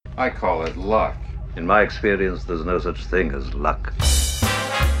I call it luck. In my experience, there's no such thing as luck.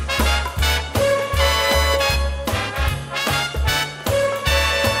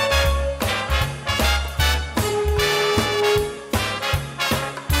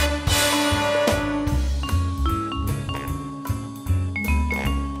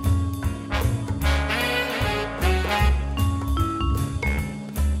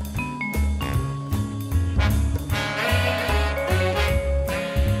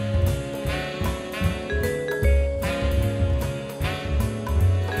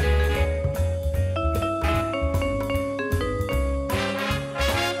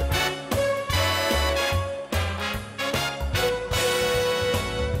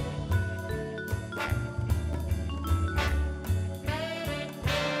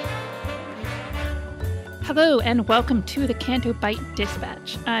 Hello and welcome to the Canto Bight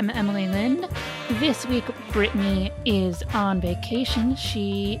Dispatch. I'm Emily Lind. This week, Brittany is on vacation.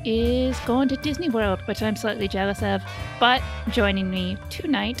 She is going to Disney World, which I'm slightly jealous of. But joining me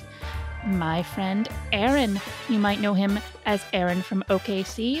tonight, my friend Aaron. You might know him as Aaron from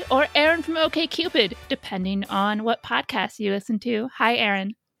OKC or Aaron from OkCupid, depending on what podcast you listen to. Hi,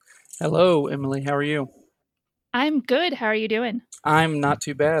 Aaron. Hello, Emily. How are you? I'm good. How are you doing? I'm not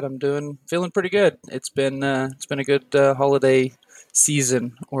too bad. I'm feeling pretty good. It's been a good holiday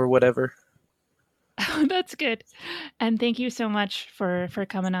season or whatever. Oh, that's good. And thank you so much for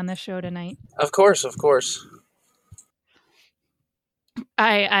coming on the show tonight. Of course.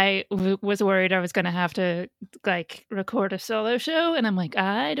 I was worried I was going to have to record a solo show, and I'm like,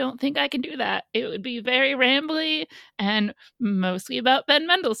 I don't think I can do that. It would be very rambly and mostly about Ben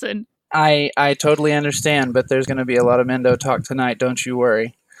Mendelsohn. I totally understand, but there's going to be a lot of Mendo talk tonight. Don't you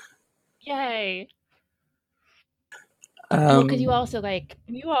worry. Yay! Because you also like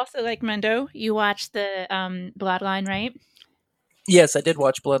Mendo. You watched the Bloodline, right? Yes, I did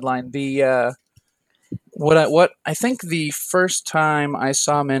watch Bloodline. The what I think the first time I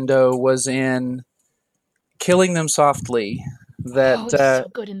saw Mendo was in Killing Them Softly. He's so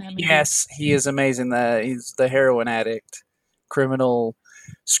good in that movie. Yes, he is amazing. He's the heroin addict, criminal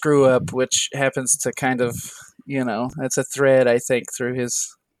screw up, which happens to kind of, it's a thread I think through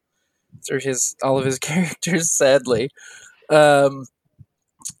all of his characters, sadly. But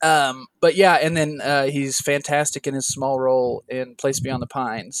yeah, and then he's fantastic in his small role in Place Beyond the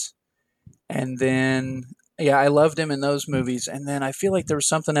Pines. And then, yeah, I loved him in those movies. And then I feel like there was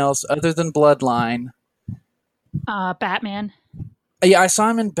something else other than Bloodline. Batman. Yeah, I saw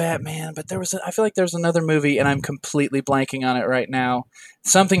him in Batman, but I feel like there was another movie, and I'm completely blanking on it right now.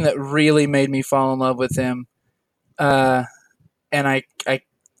 Something that really made me fall in love with him, and I'm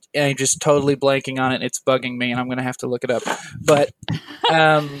just totally blanking on it. It's bugging me, and I'm going to have to look it up. But,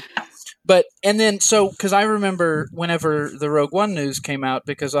 and then because I remember whenever the Rogue One news came out,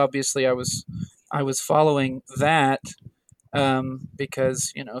 because obviously I was following that,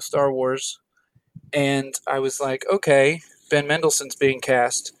 because Star Wars, and I was like, okay, Ben Mendelsohn's being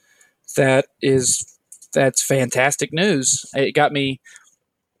cast. That's fantastic news.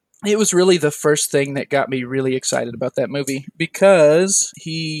 It was really the first thing that got me really excited about that movie, because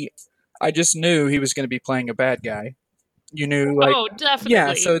I just knew he was going to be playing a bad guy. You knew, oh, definitely.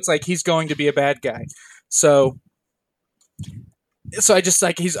 Yeah, so it's like he's going to be a bad guy. So I just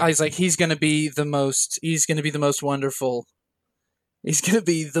he's going to be the most wonderful. He's going to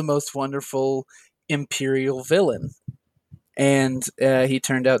be the most wonderful Imperial villain. And he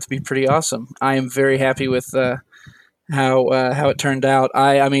turned out to be pretty awesome. I am very happy with how it turned out.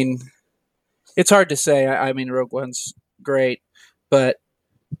 I mean, it's hard to say. I mean, Rogue One's great, but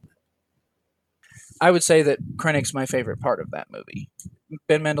I would say that Krennic's my favorite part of that movie.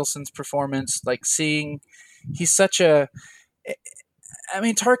 Ben Mendelsohn's performance, he's such a. I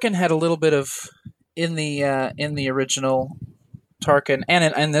mean, Tarkin had a little bit of in the original Tarkin,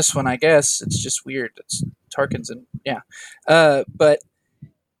 and in this one, I guess it's just weird. It's Tarkin's and but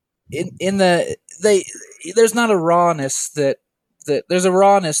there's not a rawness that there's a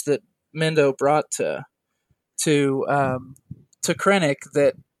rawness that Mendo brought to Krennic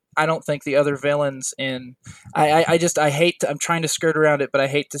that I don't think the other villains in. I'm trying to skirt around it, but I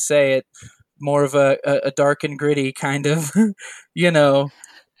hate to say it. More of a dark and gritty kind of,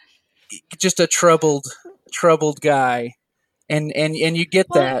 just a troubled guy, and you get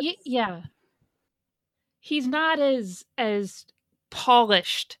that. Yeah. He's not as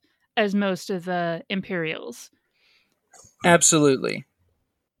polished as most of the Imperials. Absolutely.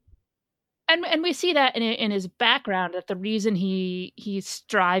 And we see that in his background, that the reason he's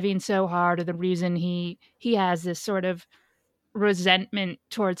striving so hard, or the reason he has this sort of resentment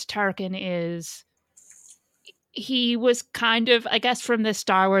towards Tarkin, is he was kind of, I guess, from the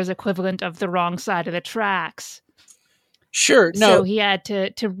Star Wars equivalent of the wrong side of the tracks. Sure, no, So he had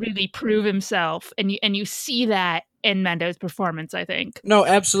to really prove himself, and you see that in Mendo's performance, I think. no,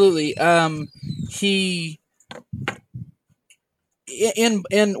 absolutely. He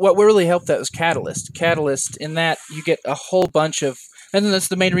in what really helped that was Catalyst. Catalyst, in that you get a whole bunch of, and that's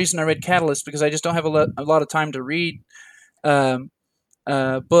the main reason I read Catalyst, because I just don't have a lot of time to read um,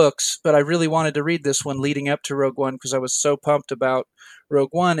 books, but I really wanted to read this one leading up to Rogue One because I was so pumped about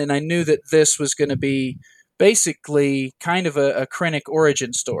Rogue One, and I knew that this was going to be basically kind of a Krennic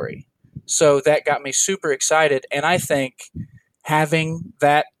origin story. So that got me super excited, and I think having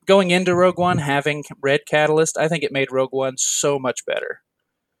that going into Rogue One, having read Catalyst, I think it made Rogue One so much better.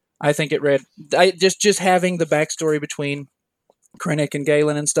 I think it read just having the backstory between Krennic and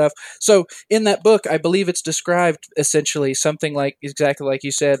Galen and stuff. So in that book, I believe it's described essentially something like exactly like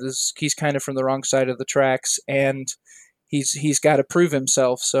you said. Is he's kind of from the wrong side of the tracks, and he's got to prove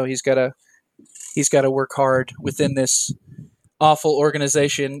himself. So he's got to work hard within this awful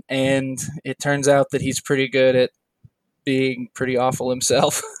organization, and it turns out that he's pretty good at being pretty awful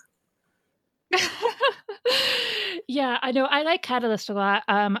himself. Yeah, I know. I like Catalyst a lot.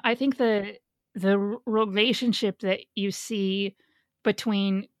 I think the relationship that you see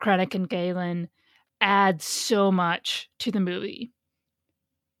between Krennic and Galen adds so much to the movie.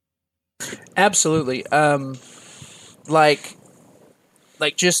 Absolutely. Like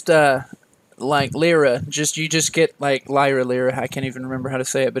just like Lyra, you just get like Lyra. I can't even remember how to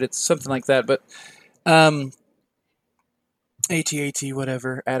say it, but it's something like that. But AT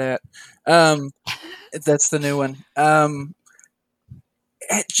whatever at that's the new one.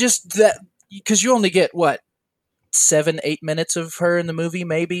 Just that, because you only get what 7-8 minutes of her in the movie,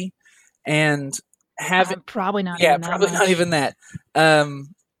 maybe, and probably not. Yeah, even probably that not much. even that.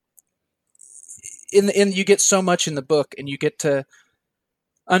 In you get so much in the book, and you get to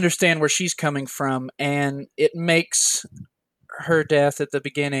understand where she's coming from, and it makes her death at the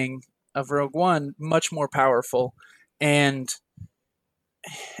beginning of Rogue One much more powerful. And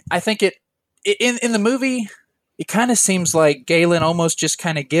I think in the movie, it kind of seems like Galen almost just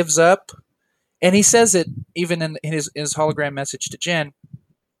kind of gives up, and he says it even in his hologram message to Jen.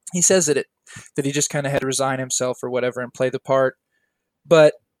 He says that he just kind of had to resign himself or whatever and play the part.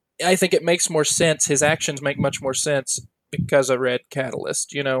 But I think it makes more sense. His actions make much more sense because I read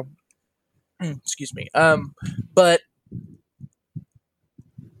Catalyst. Excuse me. But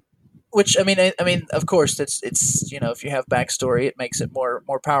which I mean, of course, it's if you have backstory, it makes it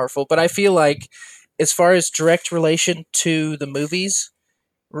more powerful. But I feel like, as far as direct relation to the movies,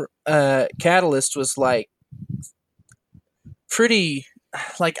 Catalyst was like pretty,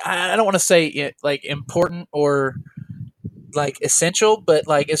 like, I don't want to say it, like, important or like essential, but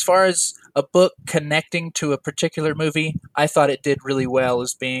like as far as a book connecting to a particular movie, I thought it did really well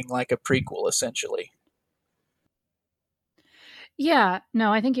as being like a prequel, essentially. Yeah,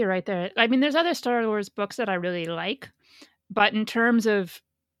 no, I think you're right there. I mean, there's other Star Wars books that I really like, but in terms of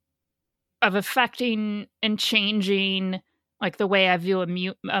affecting and changing like the way I view a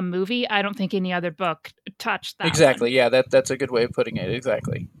movie, I don't think any other book touched that. Exactly. One. Yeah, that's a good way of putting it.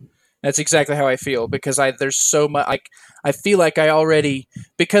 Exactly. That's exactly how I feel, because there's so much, like, I feel like I already,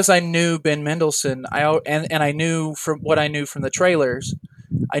 because I knew Ben Mendelsohn, and I knew from what I knew from the trailers,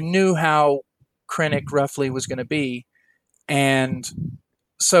 I knew how Krennic roughly was going to be, and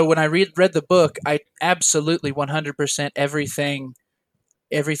so when I read the book, I absolutely 100% everything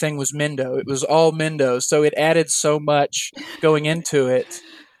was Mendo. It was all Mendo, so it added so much going into it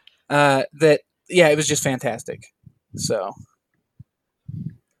that yeah, it was just fantastic. So.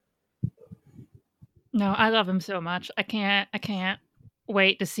 No, I love him so much. I can't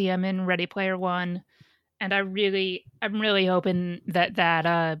wait to see him in Ready Player One, and I'm really hoping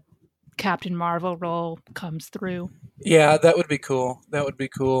that Captain Marvel role comes through. Yeah, that would be cool.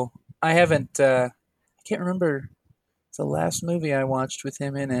 I haven't. I can't remember the last movie I watched with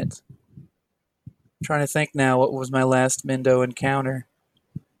him in it. I'm trying to think now. What was my last Mendo encounter?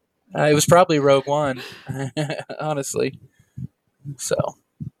 It was probably Rogue One, honestly. So,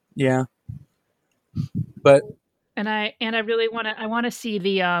 yeah. But I really want to see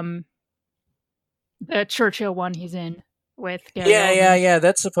the Churchill one he's in with Gary Oldman. yeah.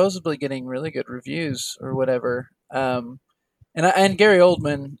 That's supposedly getting really good reviews or whatever. And Gary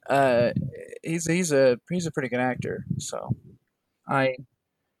Oldman, he's a pretty good actor. So,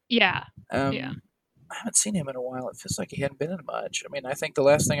 yeah. I haven't seen him in a while. It feels like he hadn't been in much. I mean, I think the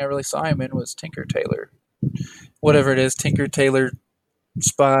last thing I really saw him in was Tinker Tailor, whatever it is, Tinker Tailor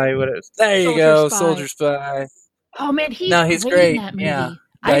Spy. Whatever. There you go, Soldier Spy. Oh man, he's great. in that movie. Yeah,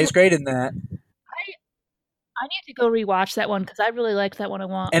 he's great in that. I need to go rewatch that one because I really liked that one a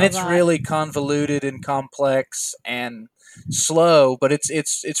lot. And it's really convoluted and complex and slow, but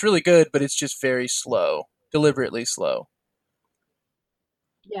it's really good, but it's just very slow, deliberately slow.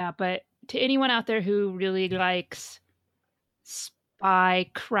 Yeah, but to anyone out there who really likes spy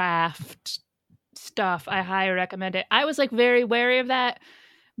craft stuff, I highly recommend it. I was like very wary of that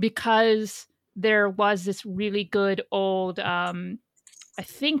because there was this really good old I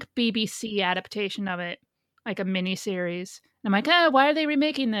think BBC adaptation of it, like a mini series. I'm like, oh, why are they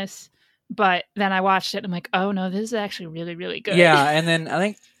remaking this? But then I watched it and I'm like, oh no, this is actually really, really good. Yeah, and then I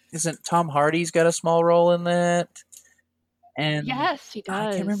think isn't Tom Hardy's got a small role in that? And yes, he does.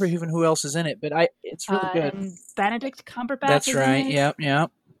 I can't remember even who else is in it, but it's really good. And Benedict Cumberbatch. That's is right. In it,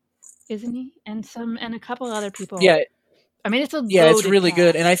 Yep. isn't he? And a couple other people. Yeah. I mean, it's it's really cast.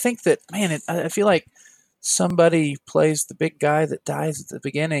 good, and I think that I feel like somebody plays the big guy that dies at the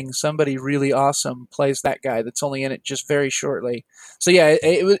beginning. Somebody really awesome plays that guy that's only in it just very shortly. So yeah,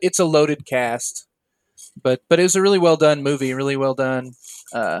 it's a loaded cast, but it was a really well done movie, really well done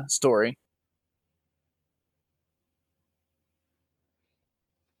story.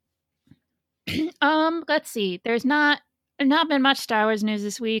 Let's see. There's not been much Star Wars news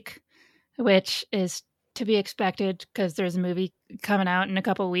this week, which is to be expected because there's a movie coming out in a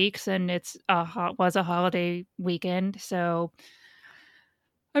couple weeks, and was a holiday weekend. So,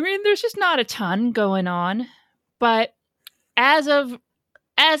 I mean, there's just not a ton going on. But as of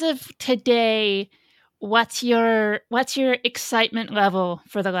today, what's your excitement level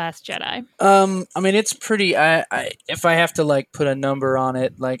for The Last Jedi? I mean, it's pretty. If I have to like put a number on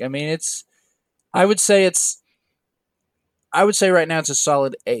it, like I mean, it's. I would say right now it's a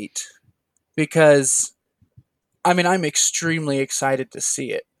solid 8 because I mean, I'm extremely excited to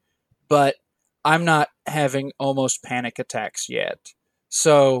see it, but I'm not having almost panic attacks yet.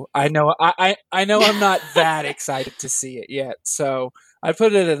 So I know I know I'm not that excited to see it yet. So I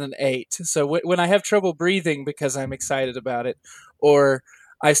put it at an 8. So when I have trouble breathing because I'm excited about it, or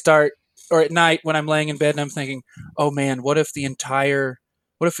at night when I'm laying in bed and I'm thinking, oh man, what if the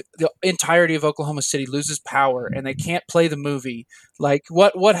entirety of Oklahoma City loses power and they can't play the movie? Like,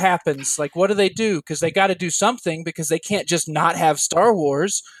 what happens? Like, what do they do? Because they got to do something because they can't just not have Star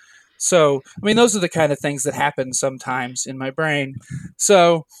Wars. So, I mean, those are the kind of things that happen sometimes in my brain.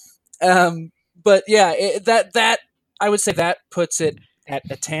 So, but yeah, that I would say that puts it at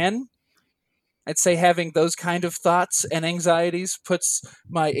a 10. I'd say having those kind of thoughts and anxieties puts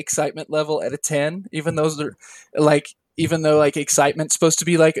my excitement level at a 10, even though excitement's supposed to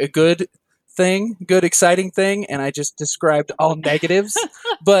be like a good thing, good exciting thing, and I just described all negatives,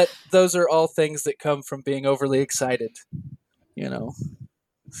 but those are all things that come from being overly excited,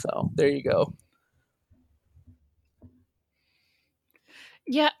 So there you go.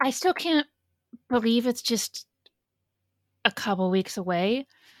 Yeah, I still can't believe it's just a couple weeks away.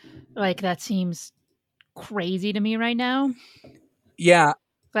 Like, that seems crazy to me right now. Yeah.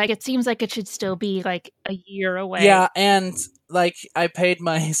 Like, it seems like it should still be like a year away. Yeah, and like I paid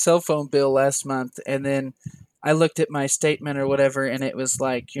my cell phone bill last month, and then I looked at my statement or whatever, and it was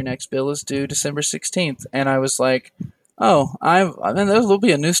like, your next bill is due December 16th. And I was like, oh, I mean, there will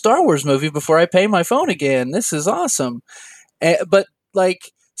be a new Star Wars movie before I pay my phone again. This is awesome. But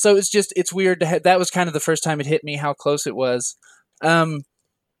like, so it's weird to have, that was kind of the first time it hit me how close it was.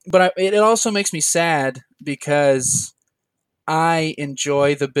 But it also makes me sad because I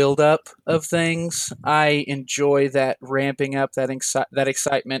enjoy the build-up of things. I enjoy that ramping up, that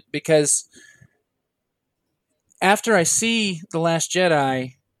excitement, because after I see The Last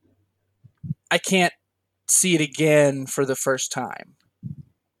Jedi, I can't see it again for the first time.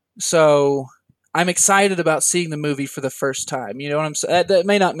 So I'm excited about seeing the movie for the first time. You know what I'm saying? That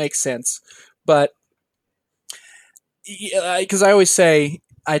may not make sense, but because I always say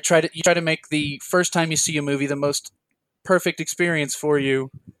you try to make the first time you see a movie the most perfect experience for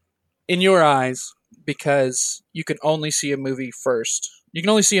you in your eyes, because you can only see a movie first. You can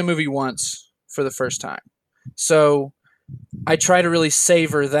only see a movie once for the first time. So I try to really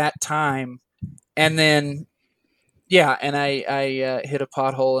savor that time, and then and I hit a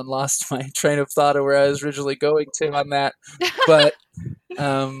pothole and lost my train of thought of where I was originally going to on that. But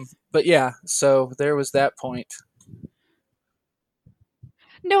yeah, so there was that point.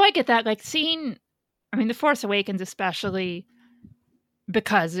 No, I get that. Like, seeing, I mean, The Force Awakens especially,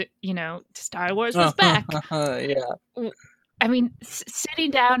 because, Star Wars was back. Yeah. I mean,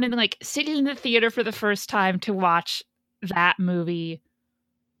 sitting down and like sitting in the theater for the first time to watch that movie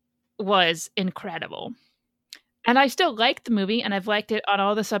was incredible. And I still like the movie, and I've liked it on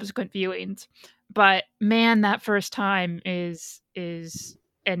all the subsequent viewings. But man, that first time is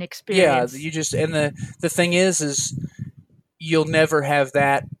an Yeah, experience. you just and the thing is you'll never have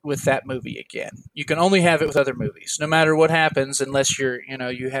that with that movie again. You can only have it with other movies, no matter what happens, unless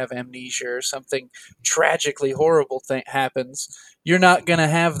you have amnesia or something tragically horrible thing happens. You're not gonna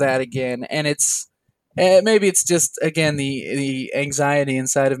have that again, and maybe it's just again the anxiety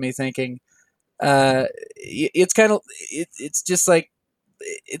inside of me thinking it's kind of it's just like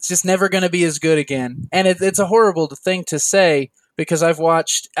it's just never going to be as good again, and it's a horrible thing to say because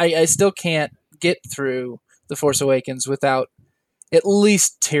I still can't get through The Force Awakens without at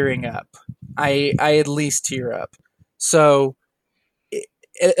least tearing up. I at least tear up. So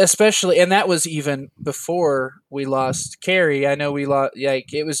especially, and that was even before we lost Carrie. I know we lost,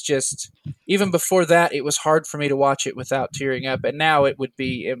 like, it was just, even before that, it was hard for me to watch it without tearing up. And now it would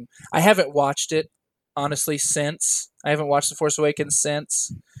be, I haven't watched it, honestly, since. I haven't watched The Force Awakens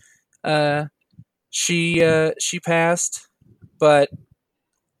since she passed. But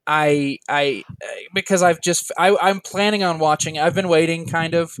I because I'm planning on watching. I've been waiting,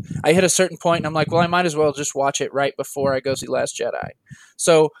 kind of. I hit a certain point, and I'm like, well, I might as well just watch it right before I go see Last Jedi.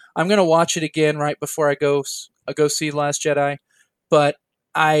 So I'm gonna watch it again right before I go see Last Jedi. But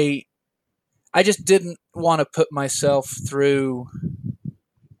I just didn't want to put myself through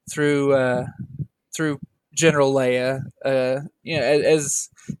General Leia. As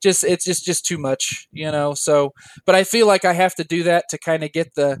just it's just too much, So, but I feel like I have to do that to kind of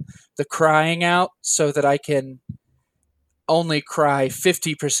get the crying out, so that I can only cry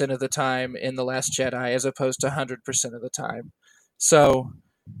 50% of the time in The Last Jedi as opposed to 100% of the time. So,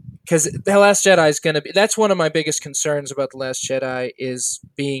 because The Last Jedi is going to be, that's one of my biggest concerns about The Last Jedi, is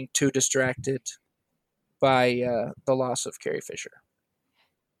being too distracted by the loss of Carrie Fisher.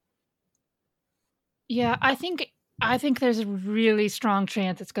 Yeah, I think there's a really strong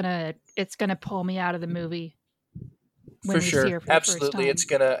chance it's gonna pull me out of the movie when For we sure, see her for absolutely, the first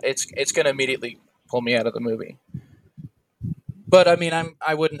time. it's gonna immediately pull me out of the movie. But I mean,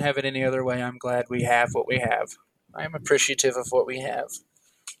 I wouldn't have it any other way. I'm glad we have what we have. I'm appreciative of what we have.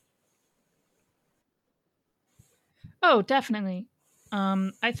 Oh, definitely.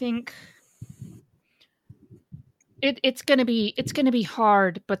 I think it's gonna be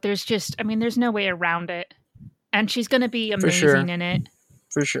hard, but there's no way around it, and she's gonna be For sure, amazing in it.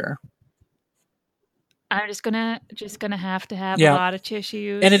 for sure. I'm just gonna have to have a Yeah, lot of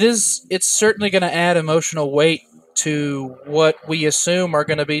tissues. and it's certainly going to add emotional weight to what we assume are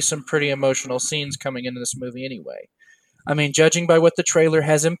going to be some pretty emotional scenes coming into this movie anyway. I mean, judging by what the trailer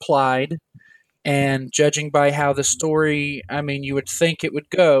has implied, and judging by how the story, I mean, you would think it would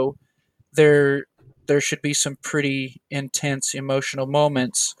go, there should be some pretty intense emotional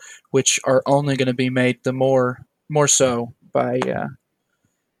moments, which are only going to be made the more so by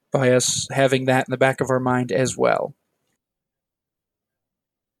us having that in the back of our mind as well.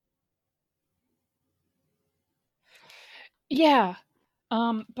 Yeah.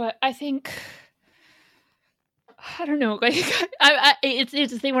 But I think I don't know. Like, it's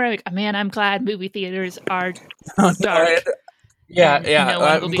the thing where I'm like, man, I'm glad movie theaters are dark. Yeah, And yeah. no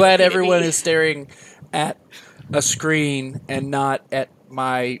one will I'm be glad looking at everyone me. is staring at a screen and not at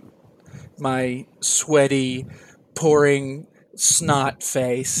my sweaty, pouring snot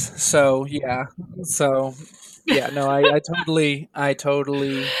face. So yeah, so yeah. No, I totally,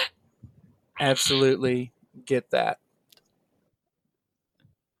 absolutely get that.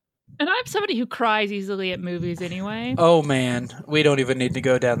 And I'm somebody who cries easily at movies anyway. Oh man, we don't even need to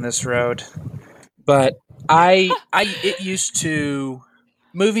go down this road. But it used to,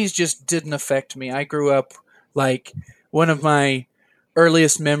 movies just didn't affect me. I grew up, like, one of my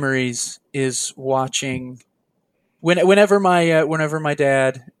earliest memories is watching whenever my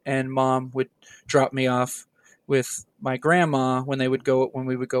dad and mom would drop me off with my grandma when we would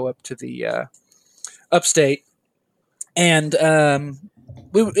go up to the upstate, and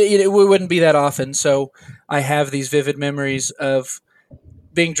we wouldn't be that often. So I have these vivid memories of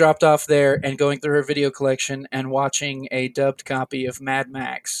being dropped off there and going through her video collection and watching a dubbed copy of Mad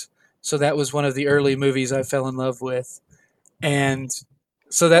Max. So that was one of the early movies I fell in love with. And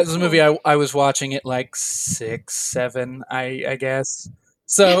so that was a movie I was watching at like 6, 7, I guess.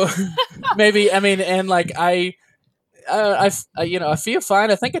 So maybe, I mean, and like I feel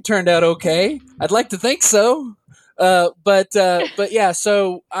fine. I think it turned out okay. I'd like to think so. But yeah.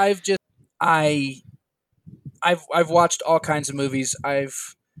 So I I've watched all kinds of movies.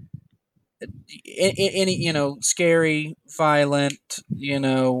 I've any scary, violent,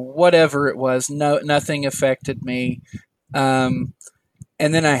 whatever it was. No, nothing affected me. Um,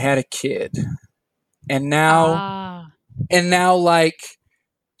 and then I had a kid, and now Ah. like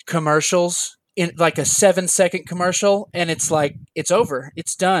commercials, in like a 7-second commercial, and it's like it's over,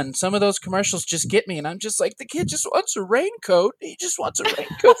 it's done. Some of those commercials just get me, and I'm just like, the kid just wants a raincoat, he just wants a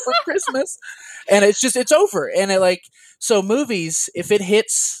raincoat for Christmas, and it's over. And it like, so movies, if it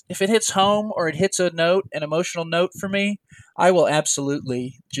hits home, or it hits an emotional note for me, I will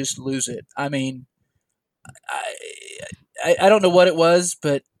absolutely just lose it. I mean, I I don't know what it was,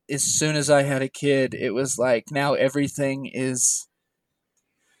 but as soon as I had a kid, it was like now everything is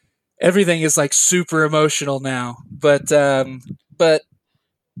like super emotional now. But but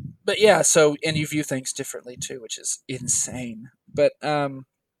yeah. So, and you view things differently too, which is insane. But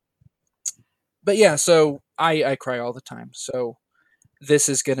yeah. So I cry all the time. So this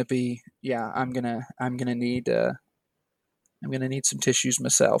is gonna be, yeah. I'm gonna need some tissues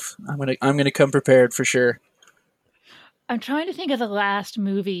myself. I'm gonna come prepared for sure. I'm trying to think of the last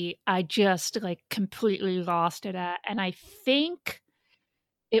movie I just like completely lost it at, and I think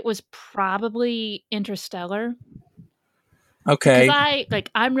it was probably Interstellar, because Okay,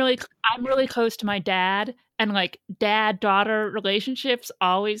 I'm really close to my dad, and like dad-daughter relationships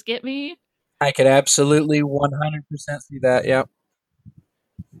always get me. I could absolutely 100% see that. Yep,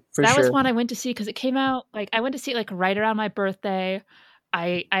 for That was sure. one I went to see because it came out like I went to see it like right around my birthday.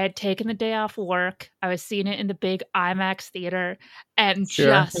 I had taken the day off work. I was seeing it in the big IMAX theater and Sure.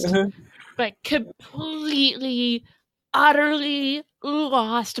 just like completely, utterly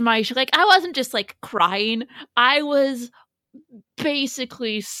lost my like I wasn't just like crying. I was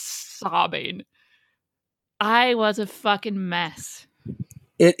basically sobbing. I was a fucking mess.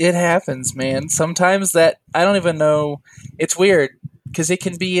 It happens, man. Sometimes that I don't even know. It's weird because it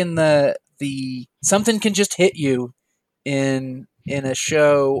can be in the something can just hit you in a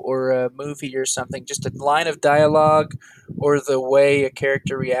show or a movie or something. Just a line of dialogue, or the way a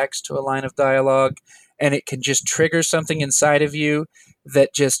character reacts to a line of dialogue, and it can just trigger something inside of you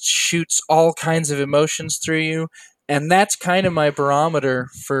that just shoots all kinds of emotions through you. And that's kind of my barometer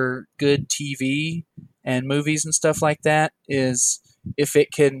for good TV and movies and stuff like that, is if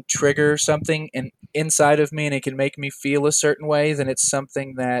it can trigger something inside of me and it can make me feel a certain way, then it's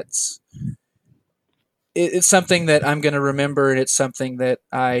something that I'm going to remember, and it's something that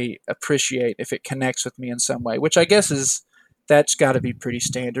I appreciate if it connects with me in some way, which I guess is that's got to be pretty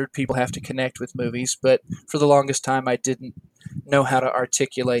standard. People have to connect with movies, but for the longest time I didn't know how to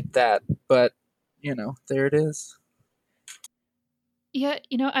articulate that. But there it is. Yeah,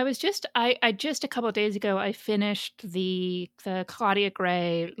 I just a couple of days ago I finished the Claudia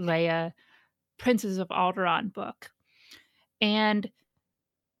Gray Leia Princes of Alderaan book. And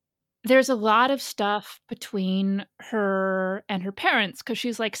there's a lot of stuff between her and her parents because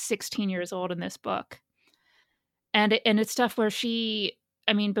she's like 16 years old in this book. And it's stuff where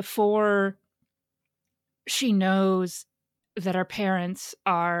before she knows that her parents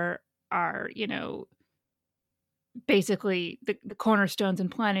are, basically the cornerstones in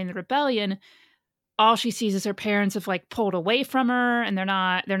planning the rebellion, all she sees is her parents have like pulled away from her, and they're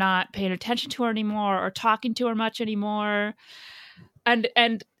not paying attention to her anymore or talking to her much anymore. And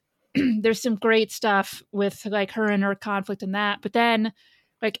there's some great stuff with like her and her conflict in that. But then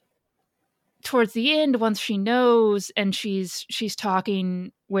like towards the end, once she knows and she's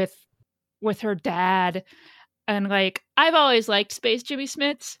talking with her dad, and like I've always liked Space Jimmy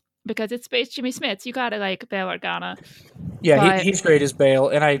Smits because it's Space Jimmy Smits. You gotta like Bail Organa. Yeah, But he's great as Bale,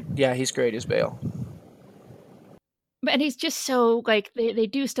 he's great as Bale. and he's just so like they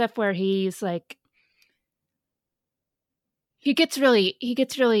do stuff where he's like he gets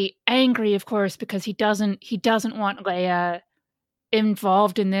really angry, of course, because he doesn't want Leia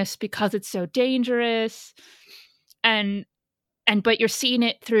involved in this because it's so dangerous. And but you're seeing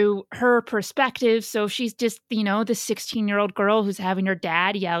it through her perspective, so she's just, this 16-year-old girl who's having her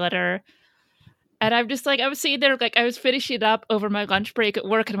dad yell at her. And I'm just like, I was sitting there, like, I was finishing it up over my lunch break at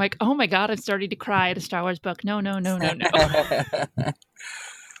work, and I'm like, oh my God, I'm starting to cry at a Star Wars book. No, no, no, no, no.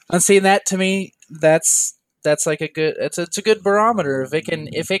 And seeing that, to me, that's like it's a good barometer.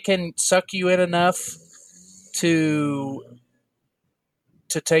 If it can suck you in enough to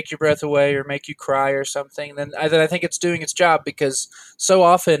take your breath away or make you cry or something, then I think it's doing its job. Because so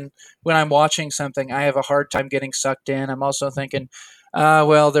often when I'm watching something, I have a hard time getting sucked in. I'm also thinking,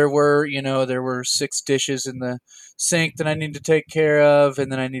 well, there were 6 dishes in the sink that I need to take care of,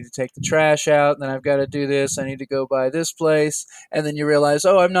 and then I need to take the trash out, and then I've got to do this. I need to go by this place, and then you realize,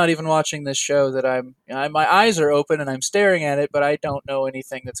 oh, I'm not even watching this show that my eyes are open and I'm staring at it, but I don't know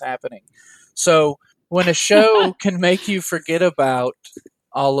anything that's happening. So when a show can make you forget about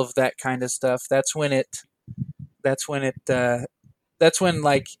all of that kind of stuff, that's when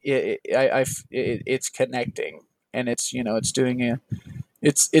like it's connecting, and it's doing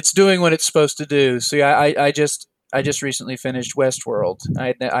it's doing what it's supposed to do. So yeah, I just recently finished Westworld.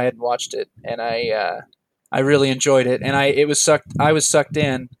 I hadn't watched it, and I really enjoyed it, and I was sucked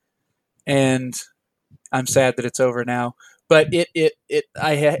in, and I'm sad that it's over now. But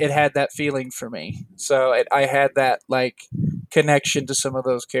it had that feeling for me. So I had that like connection to some of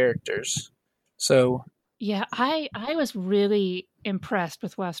those characters. So Yeah, I was really impressed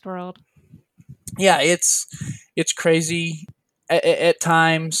with Westworld. yeah, it's crazy at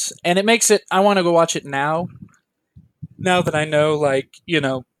times, and it makes it. I want to go watch it now. Now that I know, like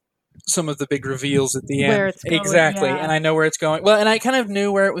some of the big reveals at the Where end, it's going, exactly, yeah. and I know where it's going. Well, and I kind of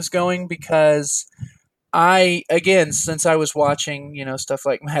knew where it was going because I, again, since I was watching, stuff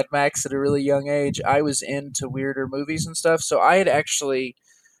like Mad Max at a really young age, I was into weirder movies and stuff. So I had actually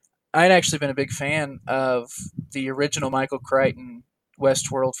been a big fan of the original Michael Crichton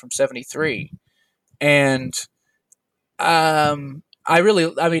Westworld from '73, and I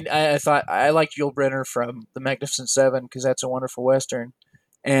mean, I thought I liked Yul Brynner from The Magnificent Seven because that's a wonderful western,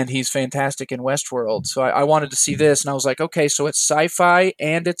 and he's fantastic in Westworld. So I wanted to see this, and I was like, okay, so it's sci-fi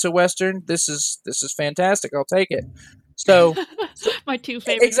and it's a western. This is fantastic. I'll take it. So My two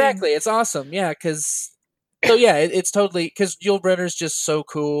favorite things. exactly, it's awesome. Yeah, because so yeah, it's totally because Yul Brynner's just so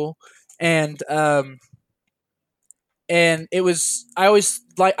cool, and it was I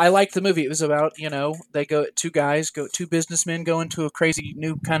liked the movie. It was about they go two businessmen go into a crazy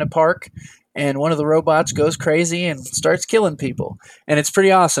new kind of park, and one of the robots goes crazy and starts killing people, and it's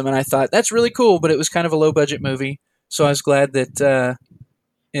pretty awesome. And I thought that's really cool, but it was kind of a low budget movie, so I was glad that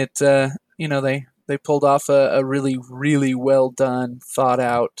it they pulled off a really really well thought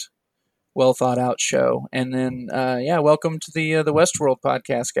out show. And then yeah, welcome to the Westworld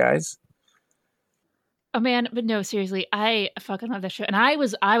podcast, guys. Oh man, but no, seriously, I fucking love that show, and I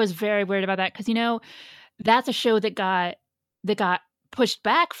was very worried about that because that's a show that got pushed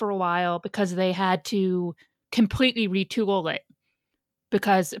back for a while because they had to completely retool it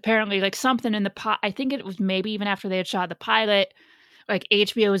because apparently like something in the I think it was maybe even after they had shot the pilot, like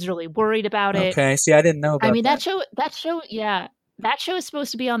HBO was really worried about it. Okay, see, I didn't know I about mean that. yeah, that show is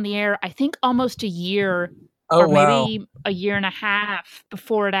supposed to be on the air I think almost a year Oh or wow. maybe a year and a half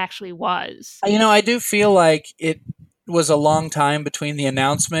before it actually was. I do feel like it was a long time between the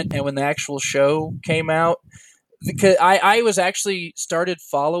announcement and when the actual show came out. Because I was actually started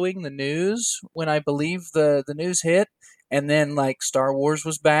following the news when I believe the news hit, and then like Star Wars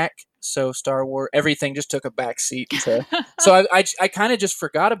was back. So Star Wars, everything just took a back seat to. So I kind of just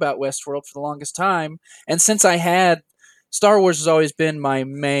forgot about Westworld for the longest time, and since I had Star Wars has always been my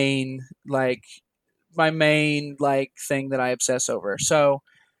main like thing that I obsess over. So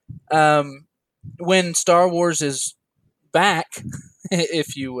um, when Star Wars is back,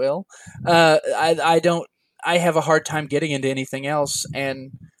 if you will, I don't. I have a hard time getting into anything else,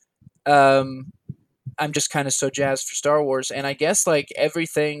 and um, I'm just kind of so jazzed for Star Wars. And I guess like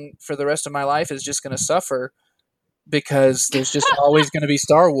everything for the rest of my life is just going to suffer because there's just always going to be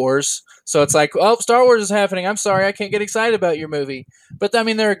Star Wars. So it's like, oh, Star Wars is happening. I'm sorry, I can't get excited about your movie. But I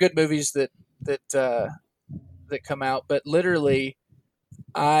mean, there are good movies that that come out. But literally,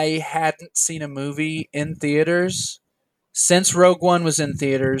 I hadn't seen a movie in theaters since Rogue One was in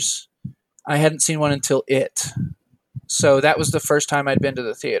theaters. I hadn't seen one until It. So that was the first time I'd been to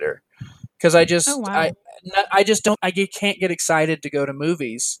the theater because Oh I wow. I just don't can't get excited to go to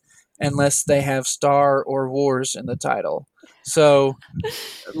movies unless they have Star or Wars in the title. So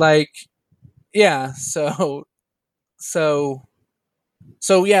like yeah, so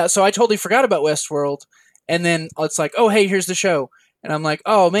yeah, so I totally forgot about Westworld, and then it's like, oh hey, here's the show, and I'm like,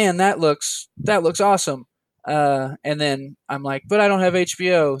 oh man, that looks awesome. And then I'm like, but I don't have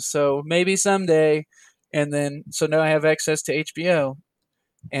HBO, so maybe someday. And then so now I have access to HBO,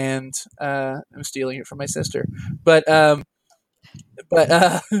 and I'm stealing it from my sister. But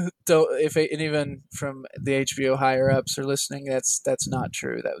don't if anyone from the HBO higher ups are listening, that's not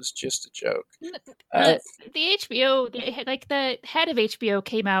true. That was just a joke. Uh, The HBO, like the head of HBO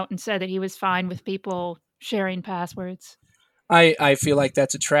came out and said that he was fine with people sharing passwords. I feel like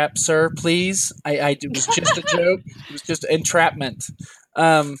that's a trap, sir. Please, it was just a joke. It was just entrapment.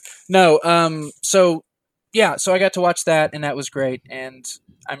 No. So yeah, so I got to watch that, and that was great, and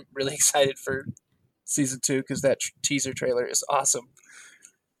I'm really excited for season 2 because that teaser trailer is awesome.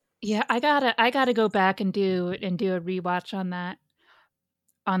 Yeah, I gotta go back and do a rewatch on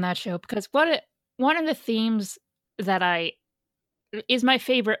that show because one of the themes that I is my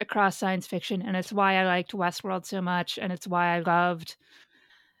favorite across science fiction, and it's why I liked Westworld so much, and it's why I loved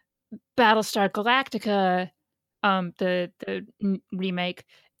Battlestar Galactica, the remake,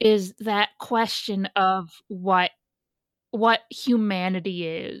 is that question of what humanity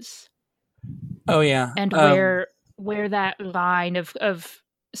is, Oh yeah. and where that line of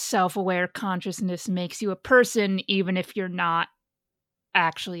self-aware consciousness makes you a person, even if you're not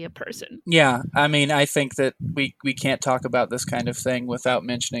actually a person. Yeah, I mean, I think that we can't talk about this kind of thing without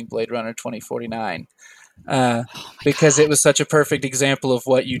mentioning Blade Runner 2049, Oh my because it god. was such a perfect example of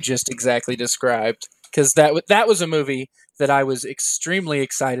what you just exactly described. Because that was a movie that I was extremely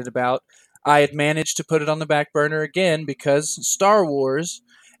excited about. I had managed to put it on the back burner again because Star Wars,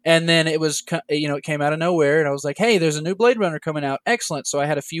 and then it came out of nowhere, and I was like, hey, there's a new Blade Runner coming out, excellent. So I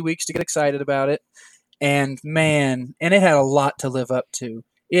had a few weeks to get excited about it, and man, and it had a lot to live up to.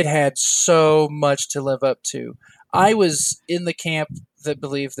 It had so much to live up to. I was in the camp that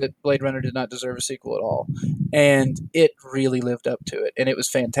believed that Blade Runner did not deserve a sequel at all, and it really lived up to it, and it was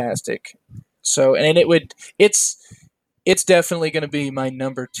fantastic. So, and it's definitely going to be my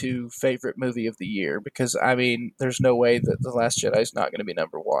number 2 favorite movie of the year, because I mean, there's no way that The Last Jedi is not going to be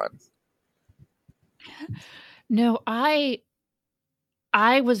number 1. No, I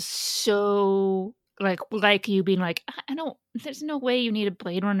was so like you being like, I don't, there's no way you need a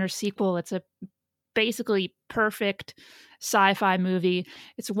Blade Runner sequel. It's a basically perfect sci-fi movie.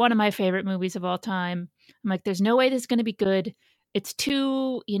 It's one of my favorite movies of all time. I'm like, there's no way this is going to be good. It's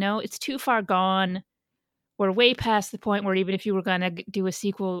too, it's too far gone. We're way past the point where even if you were going to do a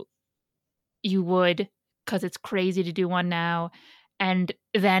sequel, you would, because it's crazy to do one now. And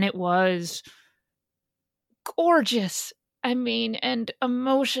then it was gorgeous. I mean, and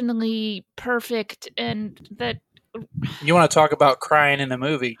emotionally perfect, and that. You want to talk about crying in a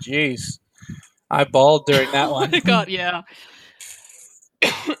movie? Jeez, I bawled during that Oh one. my god, yeah.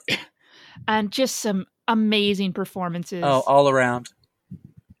 And just some amazing performances. Oh, all around,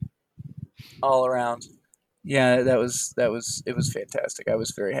 all around. Yeah, that was it was fantastic. I was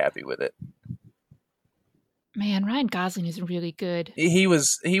very happy with it. Man, Ryan Gosling is really good. He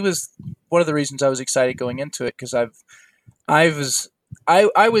was one of the reasons I was excited going into it, because I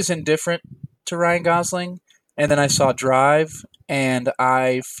was indifferent to Ryan Gosling, and then I saw Drive, and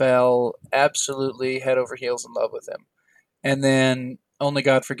I fell absolutely head over heels in love with him. And then Only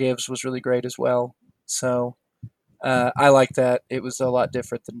God Forgives was really great as well. So I like that. It was a lot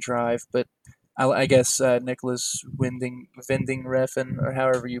different than Drive, but I guess Nicholas Winding Refn, or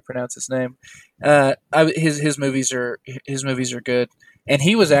however you pronounce his name, his movies are good, and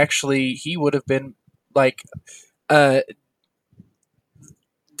he would have been like uh,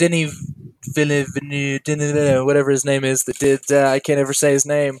 Denis Villeneuve, whatever his name is, that did I can't ever say his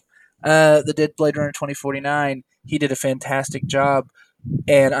name, that did Blade Runner 2049. He did a fantastic job,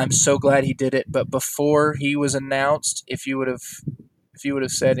 and I'm so glad he did it. But before he was announced, if you would have said if you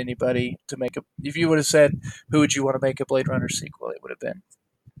would have said who would you want to make a Blade Runner sequel,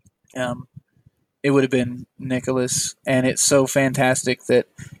 um, it would have been Nicholas, and it's so fantastic that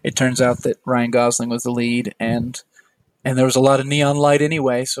it turns out that Ryan Gosling was the lead, and there was a lot of neon light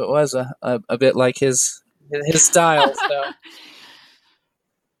anyway, so it was a bit like his style. So.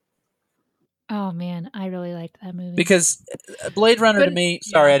 Oh man, I really liked that movie. Because Blade Runner to But me,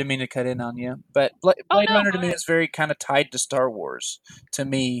 sorry, yeah. I didn't mean to cut in on you, but Oh Blade no, Runner go to me ahead. is very kind of tied to Star Wars to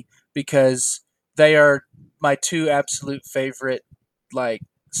me, because they are my 2 absolute favorite, like,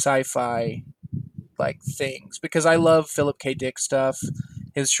 sci-fi, like, things, because I love Philip K. Dick stuff,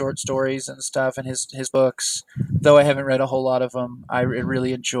 his short stories and stuff, and his books. Though I haven't read a whole lot of them, I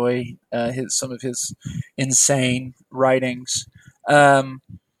really enjoy some of his insane writings. Um,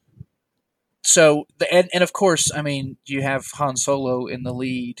 and of course, I mean, you have Han Solo in the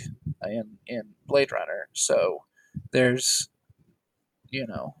lead in Blade Runner, so there's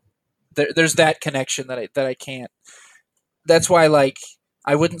there's that connection that I can't. That's why, like,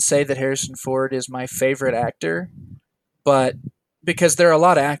 I wouldn't say that Harrison Ford is my favorite actor, but because there are a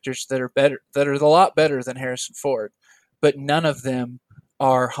lot of actors that are a lot better than Harrison Ford, but none of them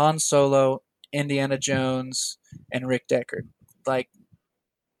are Han Solo, Indiana Jones, and Rick Deckard. Like,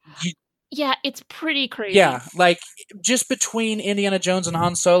 Yeah, it's pretty crazy. yeah, like, just between Indiana Jones and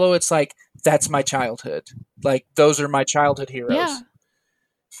Han Solo, it's like, that's my childhood. Like, those are my childhood heroes. Yeah.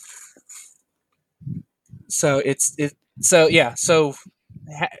 So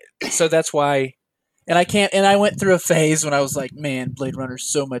so that's why, and I went through a phase when I was like, man, Blade Runner's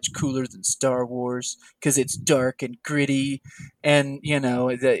so much cooler than Star Wars because it's dark and gritty, and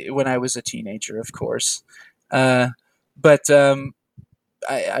when I was a teenager, of course, but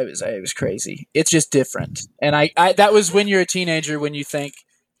I was crazy. It's just different, and I that was when you're a teenager, when you think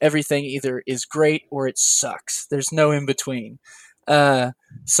everything either is great or it sucks. There's no in between.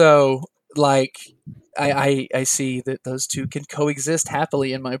 So, like, I see that those two can coexist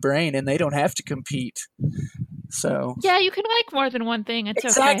happily in my brain, and they don't have to compete. So Yeah, you can like more than one thing. It's okay.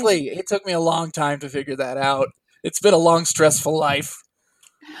 exactly, it took me a long time to figure that out. It's been a long, stressful life.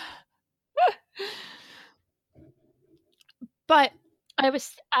 But I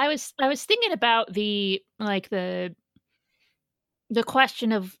was thinking about the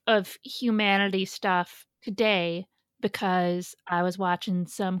question of humanity stuff today because I was watching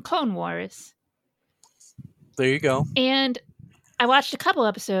some Clone Wars. There you go. And I watched a couple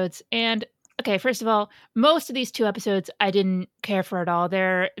episodes, and okay, first of all, most of these 2 episodes I didn't care for at all.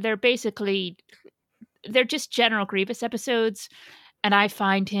 They're basically they're just General Grievous episodes, and I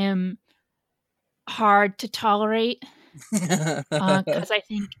find him hard to tolerate because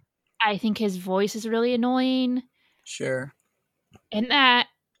I think his voice is really annoying, Sure. and I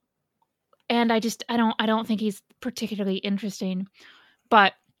don't think he's particularly interesting.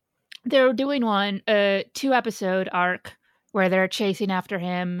 But they're doing one 2-episode arc where they're chasing after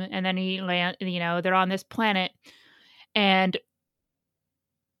him, and then they're on this planet, and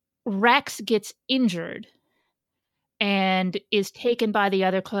Rex gets injured and is taken by the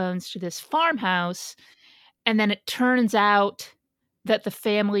other clones to this farmhouse, and then it turns out that the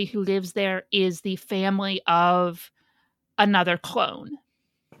family who lives there is the family of another clone.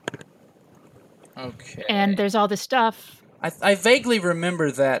 Okay. And there's all this stuff. I vaguely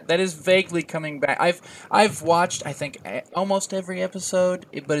remember that. That is vaguely coming back. I've watched, I think, almost every episode,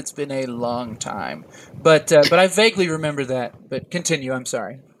 but it's been a long time. But I vaguely remember that. But continue. I'm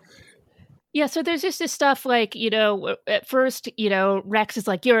sorry. Yeah, so there's just this stuff like, at first, Rex is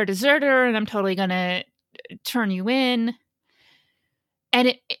like, you're a deserter and I'm totally going to turn you in.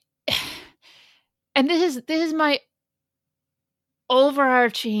 And and this is my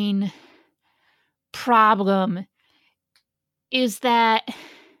overarching problem is that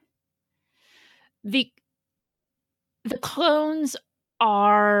the clones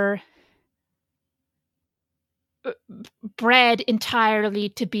are bred entirely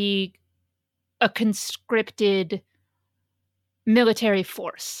to be a conscripted military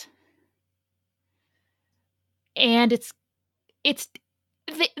force. And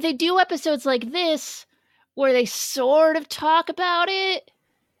they do episodes like this where they sort of talk about it,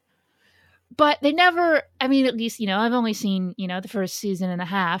 but they never, I mean, at least, I've only seen, the first season and a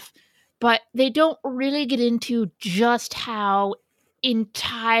half, but they don't really get into just how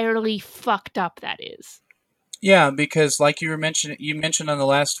entirely fucked up that is. Yeah, because like you mentioned on the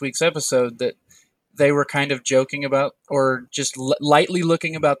last week's episode that they were kind of joking about or just lightly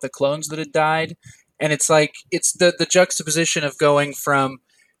looking about the clones that had died. And it's like, it's the juxtaposition of going from,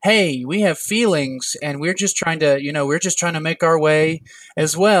 hey, we have feelings and we're just trying to make our way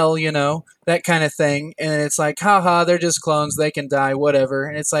as well, that kind of thing. And it's like, haha, they're just clones, they can die, whatever.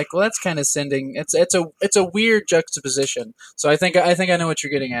 And it's like, well, that's kind of sending, it's a weird juxtaposition. So I think I know what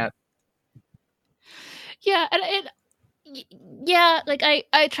you're getting at. Yeah, and like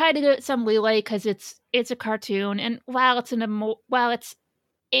I try to get some leeway because it's a cartoon, and while it's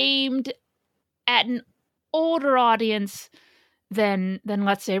aimed at an older audience than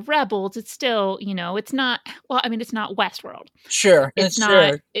let's say Rebels, it's still it's not, well, I mean, it's not Westworld. Sure, it's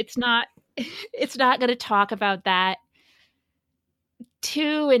not it's not going to talk about that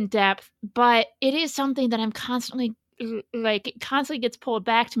too in depth, but it is something that I'm constantly it constantly gets pulled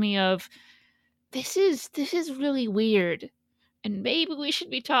back to me of. This is really weird, and maybe we should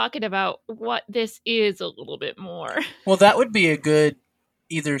be talking about what this is a little bit more. Well, that would be a good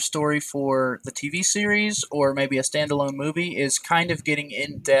either story for the TV series or maybe a standalone movie, is kind of getting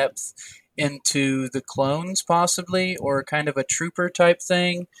in depth into the clones possibly, or kind of a trooper type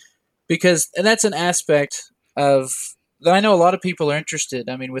thing, and that's an aspect of that I know a lot of people are interested.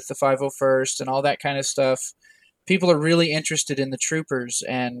 I mean, with the 501st and all that kind of stuff, people are really interested in the troopers,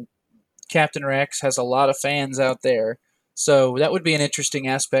 and Captain Rex has a lot of fans out there. So that would be an interesting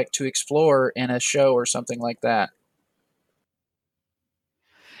aspect to explore in a show or something like that.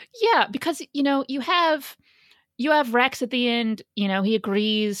 Yeah, because you have Rex at the end, he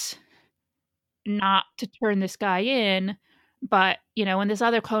agrees not to turn this guy in, but when this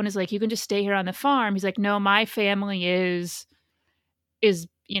other clone is like, you can just stay here on the farm, he's like, no, my family is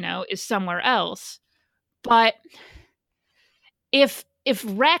somewhere else. But if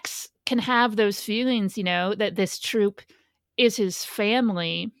Rex can have those feelings, that this troop is his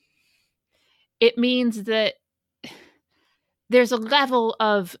family, it means that there's a level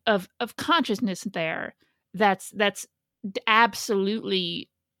of consciousness there that's absolutely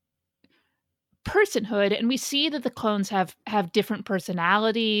personhood, and we see that the clones have different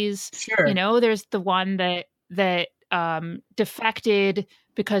personalities. Sure. There's the one that defected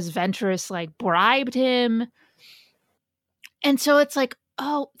because Ventress bribed him, and so it's like,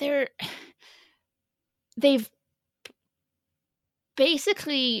 oh, they've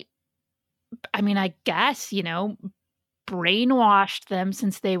basically, I mean, I guess, brainwashed them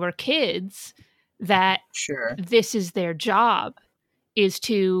since they were kids that Sure. this is their job, is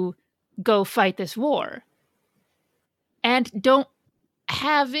to go fight this war, and don't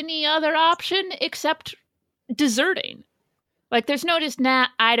have any other option except deserting. Like, there's no just, nah,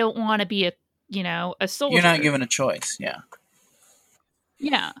 I don't want to be a soldier. You're not given a choice, yeah.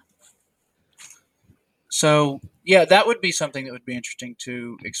 Yeah. So, yeah, that would be something that would be interesting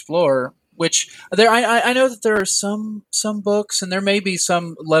to explore. Which I know that there are some books, and there may be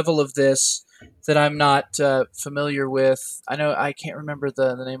some level of this that I'm not familiar with. I know I can't remember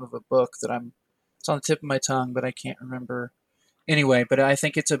the name of a book it's on the tip of my tongue, but I can't remember. Anyway, but I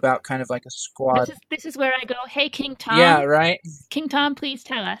think it's about kind of like a squad. This is where I go, hey, King Tom. Yeah, right. King Tom, please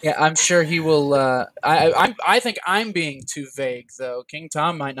tell us. Yeah, I'm sure he will. I think I'm being too vague, though. King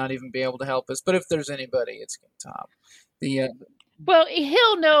Tom might not even be able to help us. But if there's anybody, it's King Tom. Well,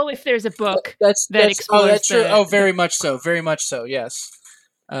 he'll know if there's a book that explores. Oh, that's true. Oh, very much so. Very much so. Yes,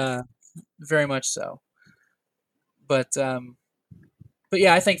 very much so. But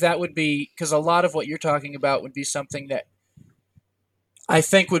yeah, I think that would be, because a lot of what you're talking about would be something that I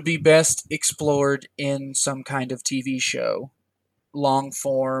think would be best explored in some kind of TV show, long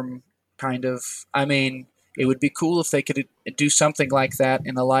form kind of. I mean, it would be cool if they could do something like that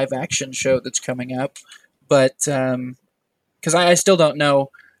in a live action show that's coming up, but because I still don't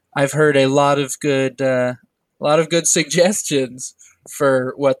know. I've heard a lot of good suggestions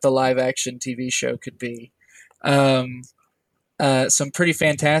for what the live action TV show could be. Some pretty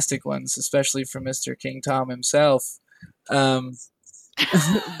fantastic ones, especially from Mr. King Tom himself. But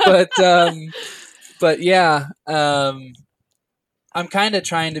yeah, I'm kind of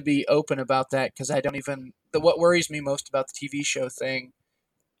trying to be open about that, because I don't even. What worries me most about the TV show thing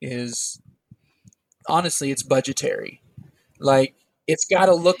is, honestly, it's budgetary. Like, it's got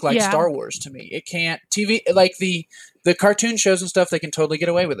to look like Star Wars to me. It can't TV like the cartoon shows and stuff. They can totally get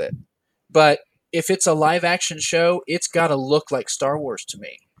away with it, but if it's a live action show, it's got to look like Star Wars to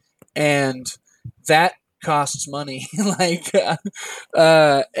me, and that costs money.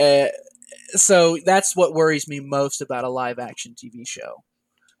 So that's what worries me most about a live action TV show.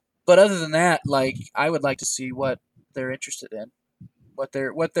 But other than that, like, I would like to see what they're interested in, what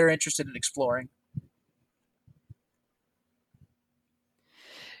they're interested in exploring.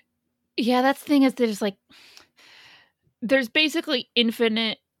 Yeah, that's the thing, is there's basically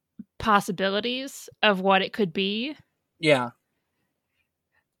infinite possibilities of what it could be. Yeah.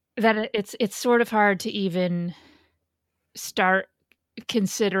 That it's sort of hard to even start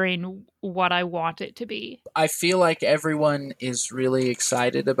considering what I want it to be. I feel like everyone is really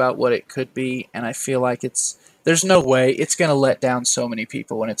excited about what it could be, and I feel like there's no way it's going to let down so many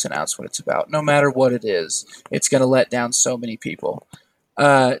people when it's announced what it's about. No matter what it is, it's going to let down so many people.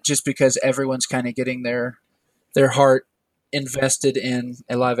 Just because everyone's kind of getting their heart invested in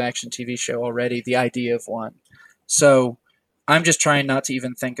a live action TV show already, the idea of one. So I'm just trying not to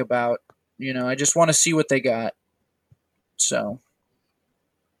even think about, I just want to see what they got. So.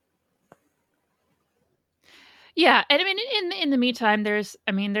 Yeah, and I mean, in the meantime, there's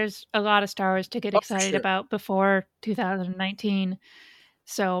a lot of Star Wars to get excited about before 2019.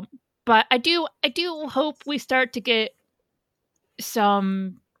 So, but I do hope we start to get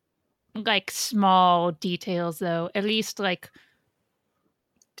some like small details, though, at least like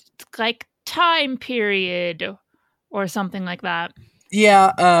time period or something like that.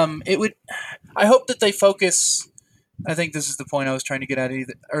 Yeah, it would. I hope that they focus. I think this is the point I was trying to get at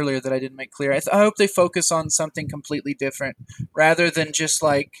earlier that I didn't make clear. I hope they focus on something completely different rather than just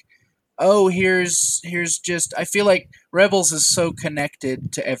like, oh, here's just. I feel like Rebels is so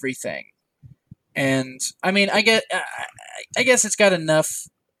connected to everything, and I mean, I guess it's got enough.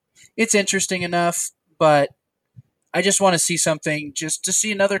 It's interesting enough, but I just want to see something, just to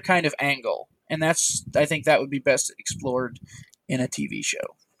see another kind of angle, and I think that would be best explored in a TV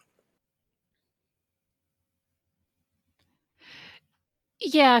show.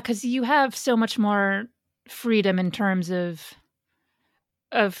 Yeah, because you have so much more freedom in terms of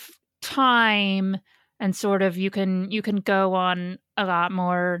time, and sort of you can go on a lot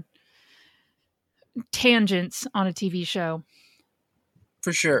more tangents on a TV show.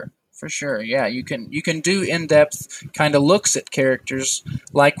 For sure. Yeah, you can do in-depth kind of looks at characters,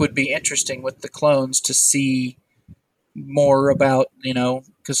 like would be interesting with the clones, to see more about,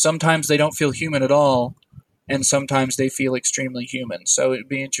 because sometimes they don't feel human at all, and sometimes they feel extremely human. So it'd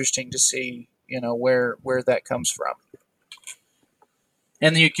be interesting to see, where that comes from.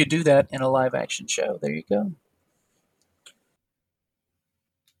 And you could do that in a live action show. There you go.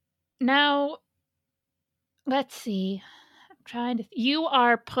 Now, let's see. trying to. You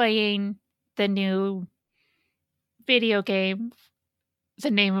are playing the new video game,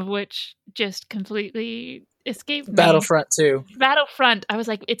 the name of which just completely escaped me. Battlefront 2. Battlefront. I was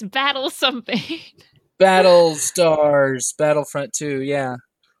like, it's Battle something. Battle Stars. Battlefront 2. Yeah.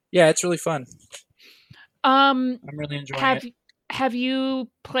 Yeah, it's really fun. I'm really enjoying it. Have you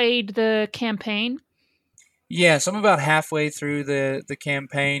played the campaign? Yes, I'm about halfway through the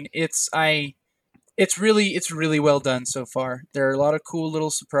campaign. It's really well done so far. There are a lot of cool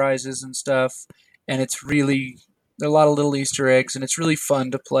little surprises and stuff, and there are a lot of little Easter eggs, and it's really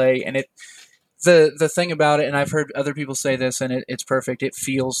fun to play. And the thing about it, and I've heard other people say this, and it's perfect. It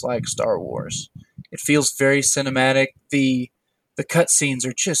feels like Star Wars. It feels very cinematic. The cutscenes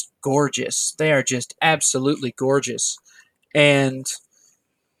are just gorgeous. They are just absolutely gorgeous. And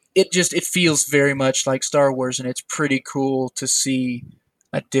it feels very much like Star Wars, and it's pretty cool to see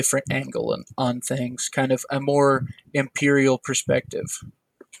a different angle on things, kind of a more Imperial perspective.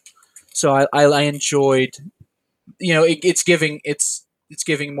 So I enjoyed, it's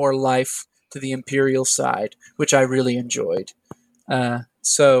giving more life to the Imperial side, which I really enjoyed.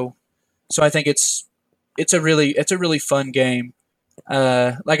 So I think it's a really fun game.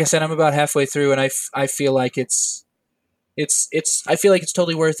 Like I said, I'm about halfway through, and I feel like it's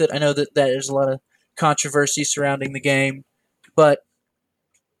totally worth it. I know that there's a lot of controversy surrounding the game, but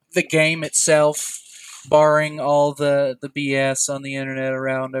the game itself, barring all the BS on the internet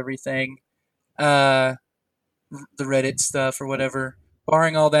around everything, the Reddit stuff or whatever,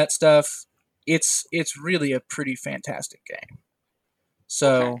 barring all that stuff, it's really a pretty fantastic game.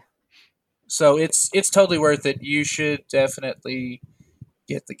 So it's totally worth it. You should definitely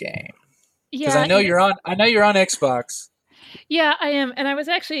get the game. Because I know you're on Xbox. Yeah, I am. And I was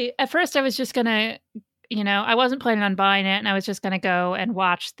actually, at first I was just going to, I wasn't planning on buying it, and I was just going to go and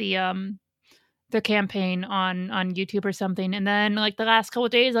watch the campaign on YouTube or something. And then like the last couple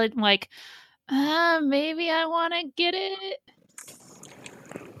of days, I'm like, maybe I want to get it.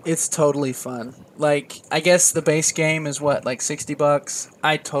 It's totally fun. Like, I guess the base game is what, like $60?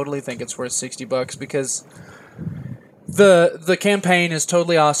 I totally think it's worth $60 because the campaign is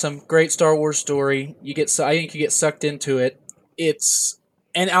totally awesome. Great Star Wars story. I think you get sucked into it.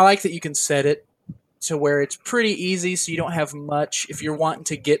 And I like that you can set it to where it's pretty easy, so you don't have much. If you're wanting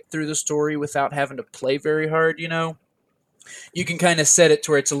to get through the story without having to play very hard, you can kind of set it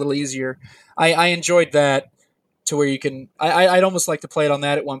to where it's a little easier. I enjoyed that to where you can. I'd almost like to play it on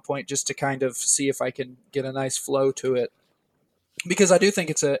that at one point just to kind of see if I can get a nice flow to it, because I do think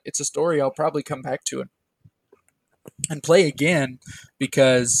it's a story I'll probably come back to and play again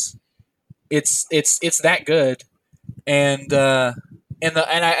because it's that good, and I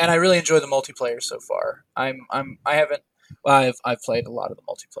really enjoy the multiplayer so far. I've played a lot of the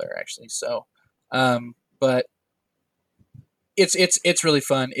multiplayer actually, so but it's really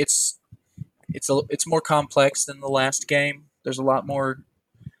fun. It's more complex than the last game. There's a lot more.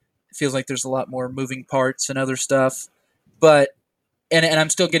 It feels like there's a lot more moving parts and other stuff, but and I'm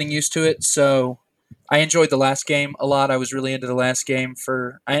still getting used to it. So I enjoyed the last game a lot. I was really into the last game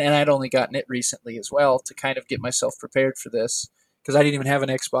and I'd only gotten it recently as well to kind of get myself prepared for this because I didn't even have an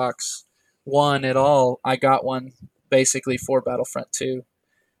Xbox One at all. I got one basically for Battlefront 2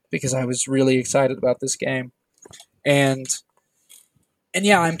 because I was really excited about this game. And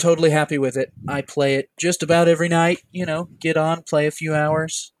yeah, I'm totally happy with it. I play it just about every night, get on, play a few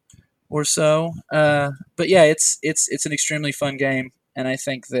hours or so. But yeah, it's an extremely fun game, and I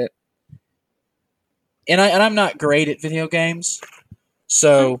think that I'm not great at video games.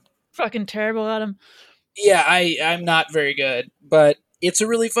 So I'm fucking terrible at them. Yeah, I'm not very good, but it's a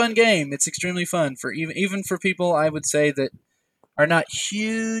really fun game. It's extremely fun for even for people I would say that are not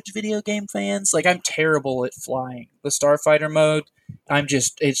huge video game fans. Like, I'm terrible at flying. The Starfighter mode,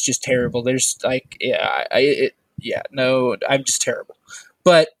 it's just terrible. There's like, I'm just terrible.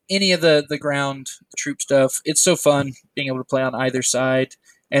 But any of the ground troop stuff, it's so fun being able to play on either side.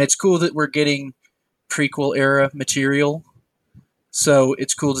 And it's cool that we're getting prequel era material. So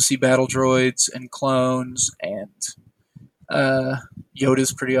it's cool to see battle droids and clones, and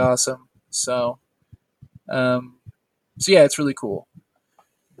Yoda's pretty awesome. So yeah, it's really cool.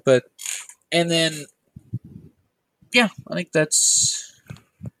 And then, yeah, I think that's.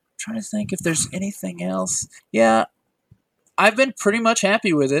 I'm trying to think if there's anything else. Yeah, I've been pretty much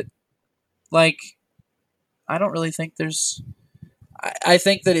happy with it. Like, I don't really think there's. I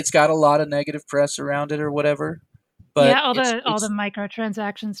think that it's got a lot of negative press around it or whatever. But yeah, all the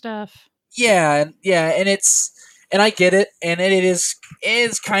microtransaction stuff. Yeah, and I get it, and it is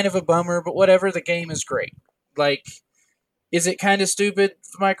kind of a bummer, but whatever. The game is great. Like, is it kind of stupid,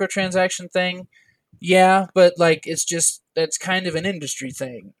 the microtransaction thing? Yeah, but like it's just that's kind of an industry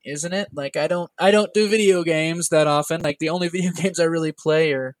thing, isn't it? Like I don't do video games that often. Like the only video games I really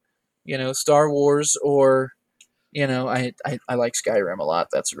play are, Star Wars or I like Skyrim a lot.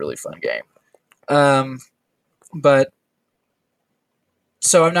 That's a really fun game. Um, but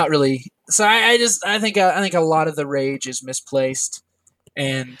so I'm not really. So I think a lot of the rage is misplaced,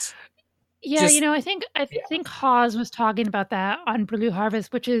 and Yeah, just I yeah, think Hawes was talking about that on Blue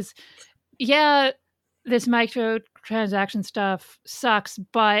Harvest, which is yeah, this microtransaction stuff sucks,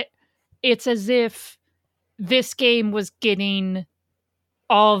 but it's as if this game was getting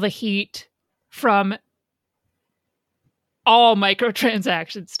all the heat from all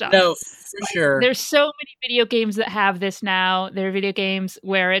microtransaction no, stuff. for Like, sure. there's so many video games that have this now. There are video games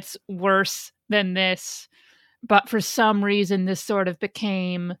where it's worse than this, but for some reason, this sort of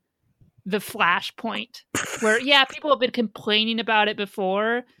became the flashpoint where, yeah, people have been complaining about it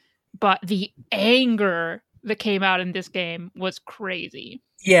before, but the anger that came out in this game was crazy.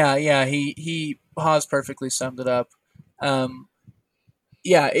 Yeah, yeah. He Haas perfectly summed it up. Um,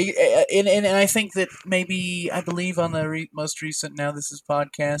 yeah, and I think that maybe I believe on the most recent Now This Is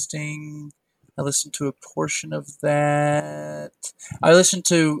Podcasting, I listened to a portion of that. I listened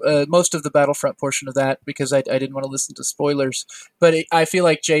to most of the Battlefront portion of that because I didn't want to listen to spoilers. But I feel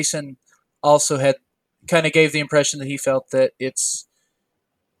like Jason also had kind of gave the impression that he felt that it's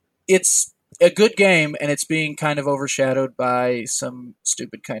a good game and it's being kind of overshadowed by some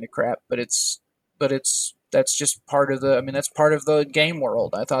stupid kind of crap. But it's that's just part of the. I mean, that's part of the game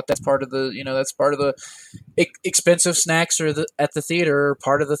world. I thought that's part of the. That's part of the expensive snacks or at the theater are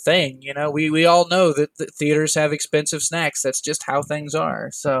part of the thing. We all know that the theaters have expensive snacks. That's just how things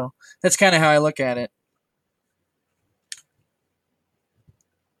are. So that's kind of how I look at it.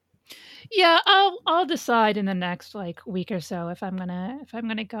 Yeah, I'll decide in the next like week or so if I'm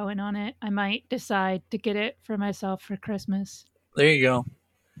gonna go in on it. I might decide to get it for myself for Christmas. There you go.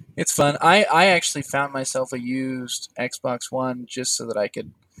 It's fun. I actually found myself a used Xbox One just so that I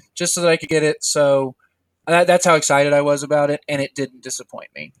could get it. So that's how excited I was about it, and it didn't disappoint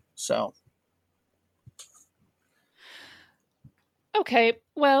me. So Okay,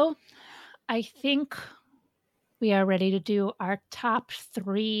 well, I think we are ready to do our top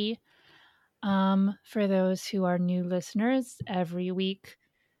three. For those who are new listeners, every week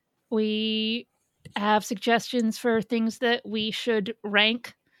we have suggestions for things that we should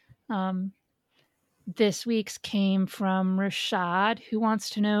rank. Um, this week's came from Rashad, who wants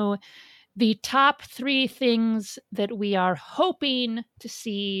to know the top three things that we are hoping to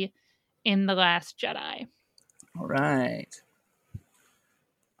see in The Last Jedi. all right.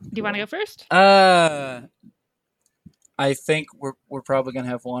 Do you want to go first? Uh, I think we're probably gonna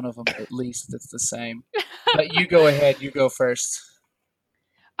have one of them at least that's the same. But you go ahead. You go first.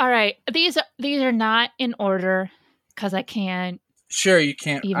 All right, these are not in order because I can't Sure, you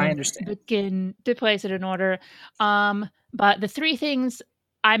can't. I even understand. begin to place it in order. But the three things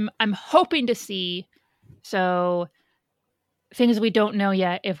I'm hoping to see, so things we don't know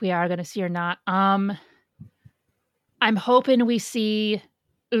yet if we are going to see or not. I'm hoping we see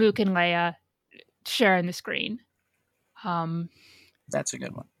Luke and Leia sharing the screen. That's a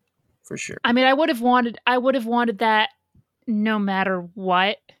good one for sure. I mean, I would have wanted that no matter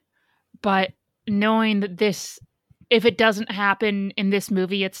what, but knowing that this, if it doesn't happen in this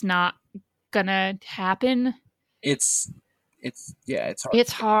movie, it's not gonna happen. It's yeah. It's hard. It's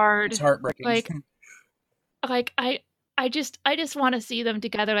It's hard. heartbreaking. Like like I just want to see them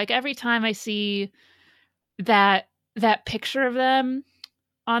together. Like every time I see that picture of them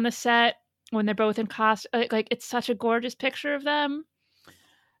on the set when they're both in costume, like it's such a gorgeous picture of them,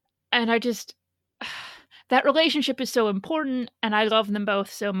 and I just that relationship is so important, and I love them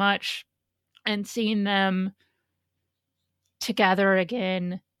both so much, and seeing them together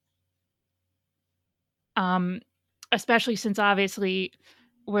again, um, especially since obviously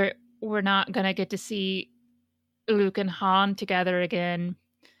we're we're not gonna get to see Luke and Han together again.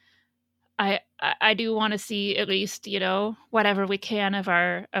 I do want to see at least whatever we can of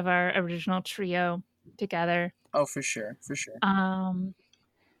our original trio together. Oh, for sure, for sure. Um,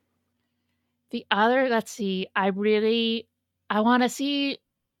 the other, let's see, I want to see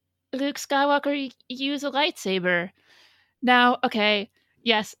Luke Skywalker use a lightsaber. Now, okay,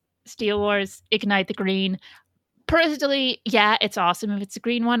 yes, Steel Wars, Ignite the Green. Personally, yeah, it's awesome if it's a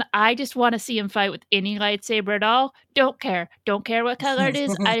green one. I just want to see him fight with any lightsaber at all. Don't care. Don't care what color it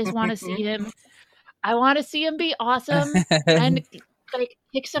is. I just want to see him. I want to see him be awesome and like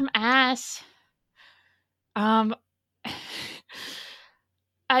kick some ass. Um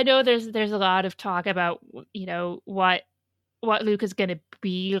I know there's a lot of talk about what Luke is going to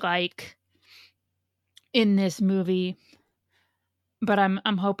be like in this movie. But I'm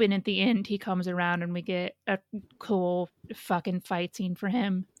hoping at the end he comes around and we get a cool fucking fight scene for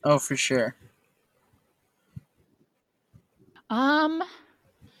him. Oh, for sure. Let's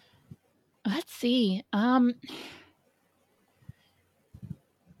see.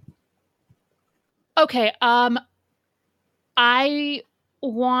 Okay, I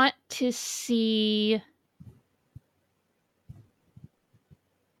want to see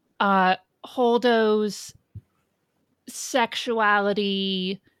Holdo's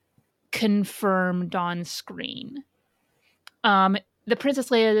sexuality confirmed on screen. The Princess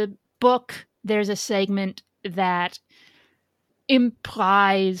Leia book, there's a segment that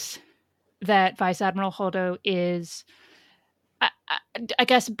implies that Vice Admiral Holdo is, I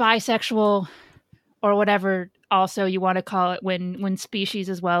guess, bisexual or whatever. Also, you want to call it when species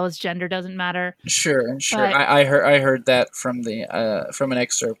as well as gender doesn't matter. Sure. But- I heard that from from an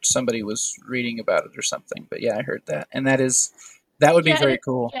excerpt. Somebody was reading about it or something. But yeah, I heard that, and that would be very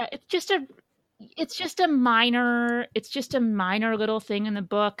cool. Yeah, it's just a minor little thing in the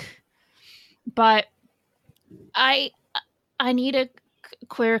book, but I need a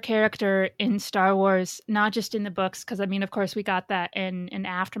queer character in Star Wars, not just in the books, because I mean, of course, we got that in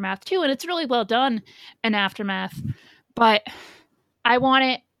Aftermath too, and it's really well done in Aftermath. But I want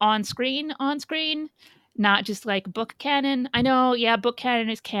it on screen, not just like book canon. I know, yeah, book canon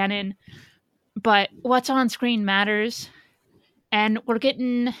is canon, but what's on screen matters, and we're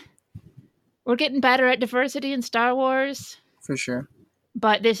getting better at diversity in Star Wars. For sure.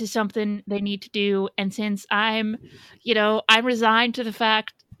 But this is something they need to do. And since I'm resigned to the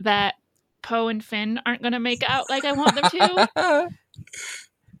fact that Poe and Finn aren't going to make out like I want them to.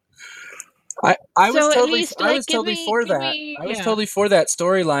 I was totally for that. I was totally for that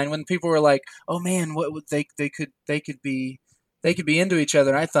storyline when people were like, "Oh man, what would they could be into each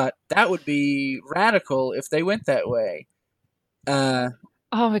other." And I thought that would be radical if they went that way. Oh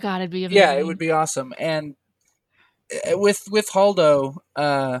my god, it'd be amazing. Yeah, it would be awesome. And with Holdo,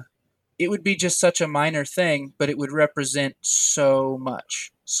 it would be just such a minor thing, but it would represent so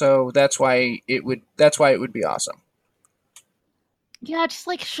much. So that's why it would be awesome. Yeah, just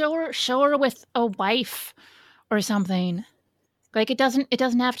like show her with a wife or something. Like it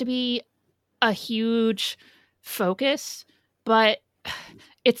doesn't have to be a huge focus, but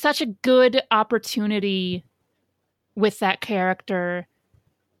it's such a good opportunity with that character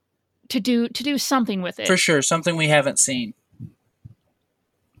to do something with it. For sure, something we haven't seen.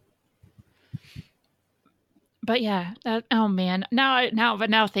 But yeah, oh man,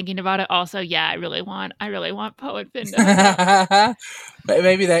 now thinking about it, also, yeah, I really want Poe and Finn.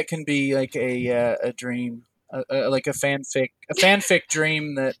 Maybe that can be like a dream, like a fanfic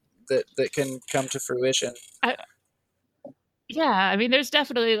dream that can come to fruition. Yeah, I mean, there's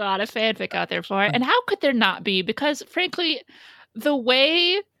definitely a lot of fanfic out there for it, and how could there not be? Because frankly, the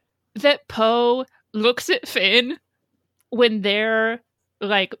way that Poe looks at Finn when they're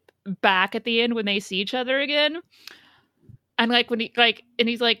like back at the end when they see each other again, and like when he's like,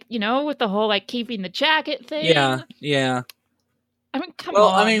 with the whole like keeping the jacket thing. Yeah. I mean, come on. Well,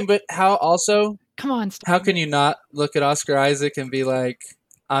 I mean, but how also? Come on. How can you not look at Oscar Isaac and be like,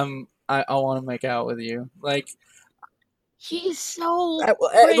 I want to make out with you? Like, he's so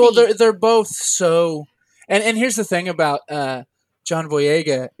pretty. Well, they're both so. And here's the thing about John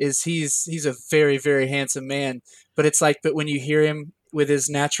Boyega is he's a very, very handsome man, but it's like, but when you hear him with his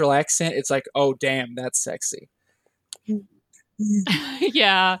natural accent, it's like, oh damn, that's sexy.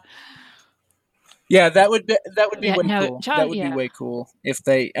 Yeah. Yeah, that would be way cool. That would be way cool if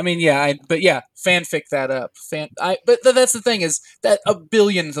they. I mean, fanfic that up. But that's the thing is that a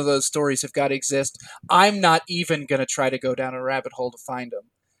billion of those stories have got to exist. I'm not even gonna try to go down a rabbit hole to find them.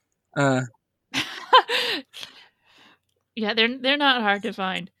 Yeah, they're not hard to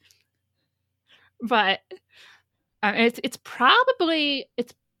find, but it's probably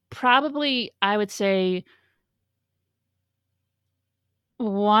I would say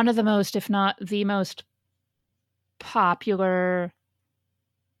one of the most, if not the most popular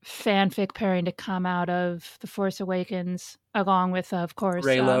fanfic pairing to come out of The Force Awakens, along with, of course,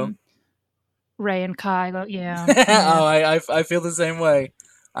 Rey and Kylo. Yeah. Oh, I feel the same way.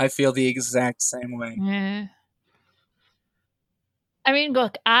 I feel the exact same way. Yeah. I mean,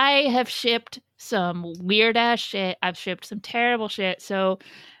 look, I have shipped some weird ass shit. I've shipped some terrible shit. So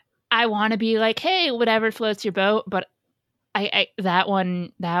I want to be like, hey, whatever floats your boat. But I that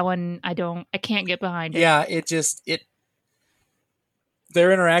one I can't get behind it. Yeah,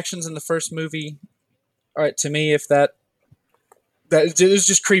 their interactions in the first movie. All right, to me, if that it was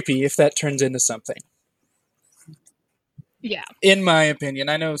just creepy if that turns into something. Yeah. In my opinion.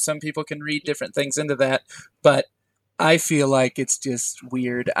 I know some people can read different things into that, but I feel like it's just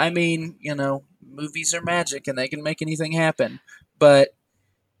weird. I mean, movies are magic and they can make anything happen, but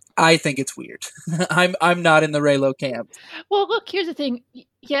I think it's weird. I'm not in the Raylo camp. Well, look, here's the thing.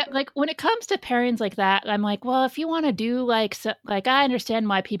 Yeah, like when it comes to pairings like that, I'm like, well, if you want to do like, like I understand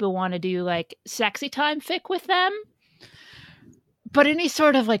why people want to do like sexy time fic with them, but any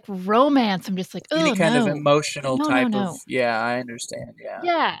sort of like romance, I'm just like, Any oh kind of no, emotional no, no, type of, no. yeah, I understand. Yeah.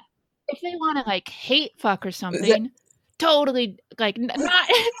 Yeah, if they want to like hate fuck or Is that, something, totally like not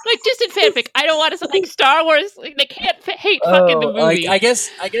like just in fanfic. I don't want to like Star Wars. Like, they can't hate fuck in the movie, I guess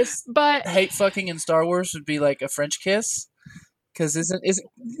but hate fucking in Star Wars would be like a French kiss, because isn't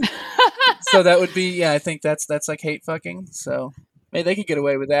so that would be, yeah. I think that's like hate fucking. So maybe they could get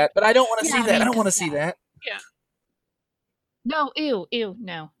away with that, but I don't want to yeah, see I that. I mean, don't want to 'cause, see that. yeah. No, ew,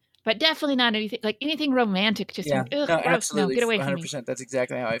 no. But definitely not anything romantic. Just Yeah, ugh, no, gross. No, absolutely, get away from me. 100%. That's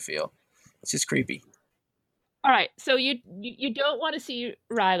exactly how I feel. It's just creepy. All right, so you don't want to see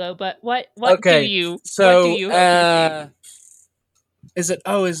Rilo, but what Okay, do so you hope to see? is it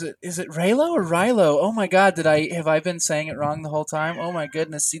Raylo or Rilo? Oh my God, have I been saying it wrong the whole time? Oh my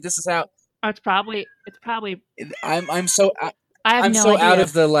goodness. See, this is how Oh, it's probably. I'm so I have I'm no so out idea.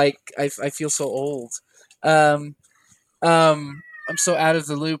 of the, like, I feel so old. Um I'm so out of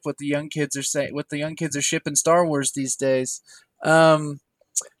the loop what the young kids are saying, what the young kids are shipping Star Wars these days.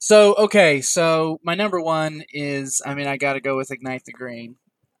 So okay, so my number one is, I mean, I gotta go with Ignite the Green.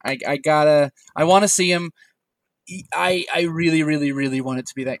 I want to see him. I really, really, really want it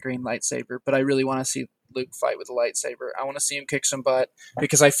to be that green lightsaber, but I really want to see Luke fight with a lightsaber. I want to see him kick some butt,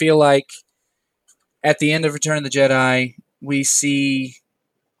 because I feel like at the end of Return of the Jedi, we see.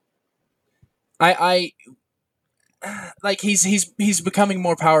 I like he's becoming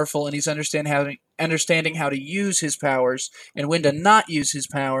more powerful, and he's understanding how to use his powers and when to not use his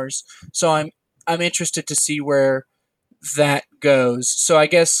powers. So I'm interested to see where that goes. So I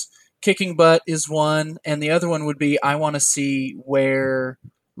guess kicking butt is one, and the other one would be, I want to see where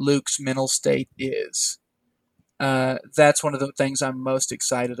Luke's mental state is. That's one of the things I'm most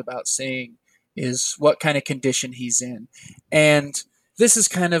excited about seeing, is what kind of condition he's in. And this is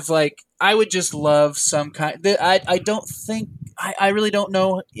kind of like, I would just love some kind. I don't think, I really don't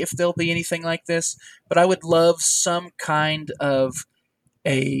know if there'll be anything like this, but I would love some kind of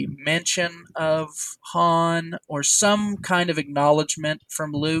a mention of Han, or some kind of acknowledgement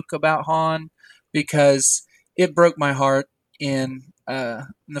from Luke about Han, because it broke my heart in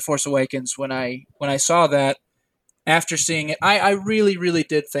The Force Awakens when I saw that. After seeing it, I really, really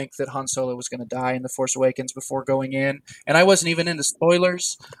did think that Han Solo was going to die in The Force Awakens before going in, and I wasn't even into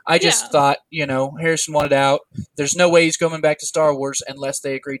spoilers. I just Yeah. thought, Harrison wanted out. There's no way he's going back to Star Wars unless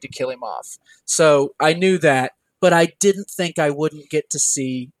they agreed to kill him off. So I knew that, but I didn't think I wouldn't get to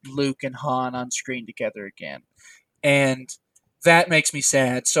see Luke and Han on screen together again, and that makes me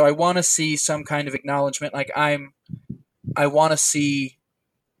sad. So I want to see some kind of acknowledgement. I want to see.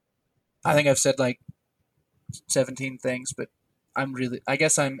 I think I've said like 17 things, but I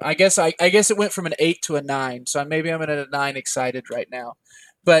guess it went from an 8 to a 9, so maybe I'm at a 9 excited right now.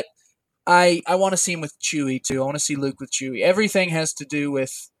 But I want to see him with Chewie too. I want to see Luke with Chewie. Everything has to do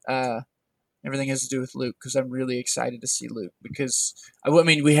with Luke, because I'm really excited to see Luke, because I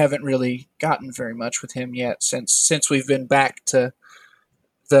mean, we haven't really gotten very much with him yet since we've been back to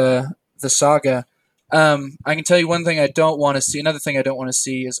the saga. I can tell you one thing I don't want to see. Another thing I don't want to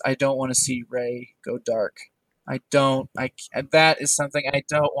see is, I don't want to see Rey go dark. I don't. That is something I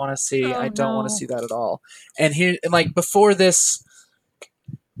don't want to see. Oh I don't want to no. see that at all. And here, like before these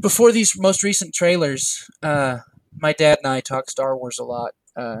most recent trailers, my dad and I talk Star Wars a lot.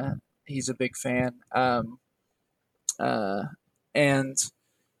 He's a big fan, and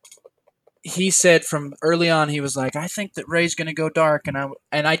he said from early on, he was like, I think that Rey's going to go dark, and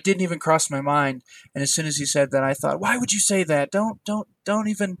I didn't even cross my mind. And as soon as he said that, I thought, why would you say that? Don't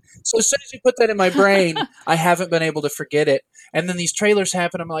even. So as soon as you put that in my brain, I haven't been able to forget it. And then these trailers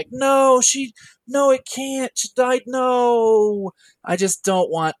happen. I'm like, no, it can't. She died. No, I just don't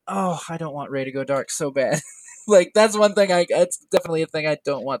want. Oh, I don't want Rey to go dark so bad. Like, that's one thing. It's definitely a thing I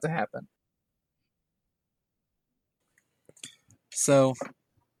don't want to happen. So,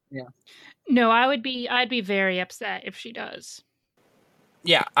 yeah. No, I'd be very upset if she does.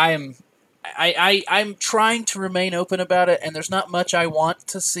 Yeah, I'm trying to remain open about it, and there's not much I want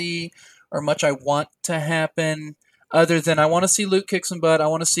to see or much I want to happen, other than I want to see Luke kick some butt. I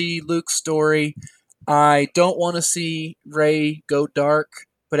want to see Luke's story. I don't want to see Rey go dark,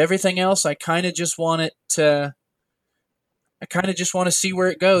 but everything else, I kind of just want it to. I kind of just want to see where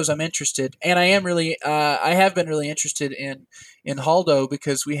it goes. I'm interested, and I have been really interested in Haldo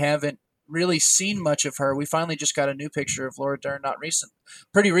because we haven't really seen much of her. We finally just got a new picture of Laura Dern,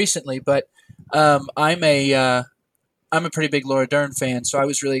 pretty recently, but I'm a pretty big Laura Dern fan, so I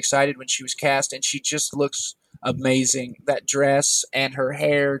was really excited when she was cast, and she just looks amazing. That dress and her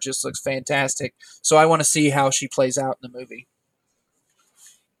hair just looks fantastic. So I want to see how she plays out in the movie.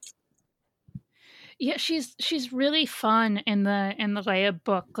 Yeah, she's really fun in the Leia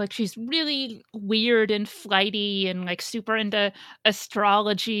book. Like she's really weird and flighty and like super into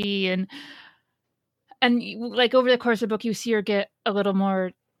astrology and like over the course of the book you see her get a little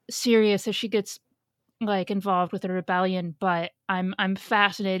more serious as she gets like involved with the rebellion, but I'm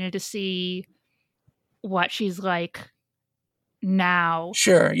fascinated to see what she's like now.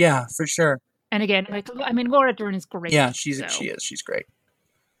 Sure, yeah, for sure. And again, like I mean Laura Dern is great. Yeah, she's great.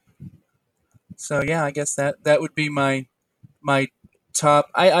 So yeah, I guess that would be my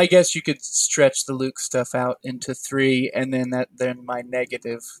top. I guess you could stretch the Luke stuff out into 3, and then my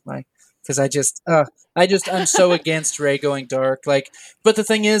negative, because I'm so against Rey going dark. Like, but the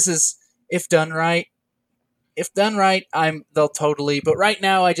thing is if done right, they'll totally. But right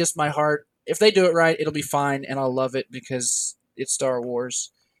now, my heart. If they do it right, it'll be fine, and I'll love it because it's Star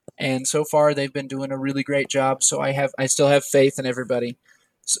Wars. And so far, they've been doing a really great job. So I still have faith in everybody,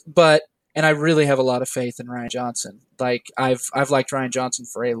 and I really have a lot of faith in Rian Johnson. Like I've liked Rian Johnson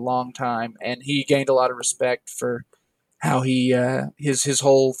for a long time, and he gained a lot of respect for how he his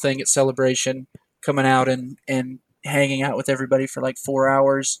whole thing at Celebration, coming out and hanging out with everybody for like 4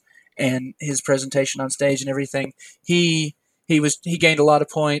 hours, and his presentation on stage and everything. He gained a lot of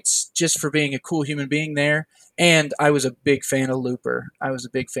points just for being a cool human being there. And I was a big fan of Looper. I was a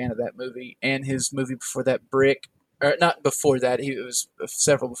big fan of that movie and his movie before that, Brick. Or not before that. It was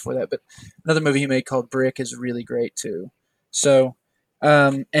several before that, but another movie he made called Brick is really great too. So,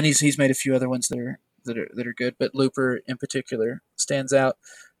 and he's made a few other ones that are good, but Looper in particular stands out.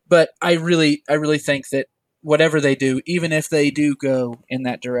 But I really think that whatever they do, even if they do go in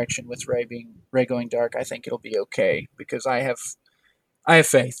that direction with Rey going dark, I think it'll be okay because I have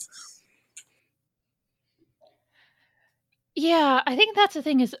faith. Yeah, I think that's the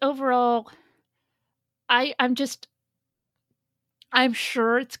thing is overall I'm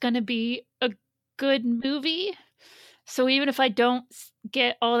sure it's going to be a good movie. So even if I don't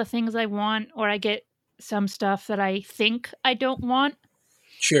get all the things I want or I get some stuff that I think I don't want,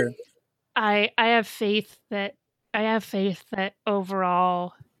 sure. I have faith that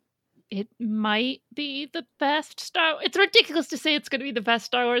overall it might be the best It's ridiculous to say it's going to be the best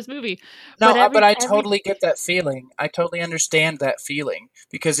Star Wars movie. No, but I totally get that feeling. I totally understand that feeling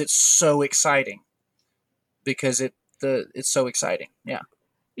because it's so exciting. Because it's so exciting. Yeah.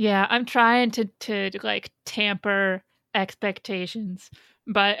 Yeah, I'm trying to like tamper expectations,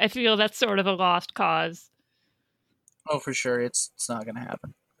 but I feel that's sort of a lost cause. Oh, for sure. It's not going to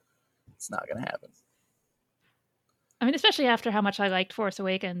happen. It's not going to happen. I mean, especially after how much I liked Force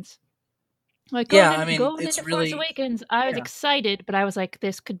Awakens. Like going into Force Awakens, I was excited, but I was like,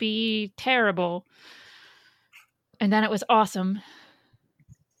 this could be terrible. And then it was awesome.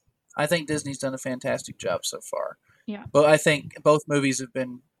 I think Disney's done a fantastic job so far. Yeah. But I think both movies have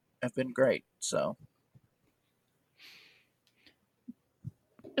been great. So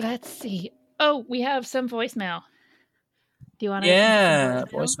let's see. Oh, we have some voicemail. Do you want to? Yeah,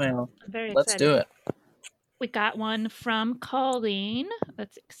 voicemail. I'm very Let's excited. do it. We got one from Colleen.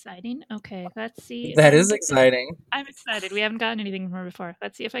 That's exciting. Okay, let's see. That is exciting. I'm excited. We haven't gotten anything from her before.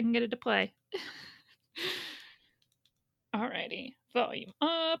 Let's see if I can get it to play. Alrighty, volume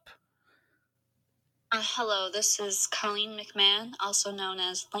up. Hello, this is Colleen McMahon, also known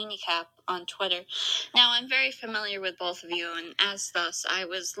as LaineyCap on Twitter. Now, I'm very familiar with both of you, and as thus, I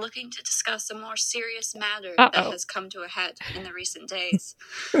was looking to discuss a more serious matter that has come to a head in the recent days.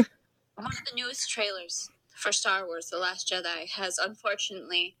 One of the newest trailers for Star Wars The Last Jedi has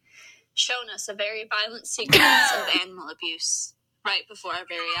unfortunately shown us a very violent sequence of animal abuse right before our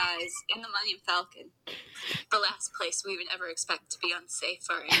very eyes in the Millennium Falcon, the last place we would ever expect to be unsafe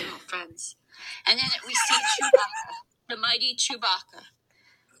for our animal friends. And in it we see Chewbacca, the mighty Chewbacca,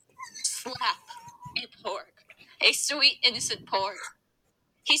 slap a porg, a sweet, innocent porg.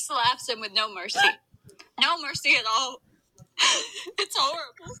 He slaps him with no mercy. No mercy at all. It's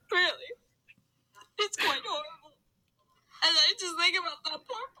horrible, really. It's quite horrible. And I just think about that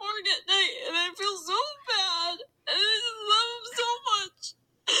poor porg at night, and I feel so bad. And I just love him so much.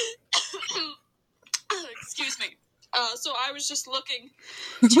 Excuse me. So I was just looking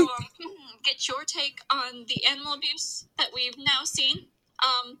to get your take on the animal abuse that we've now seen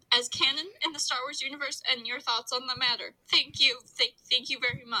as canon in the Star Wars universe, and your thoughts on the matter. Thank you. Thank you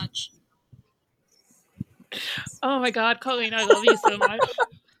very much. Oh my God, Colleen, I love you so much.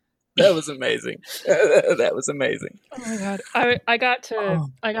 That was amazing. That was amazing. Oh my God, I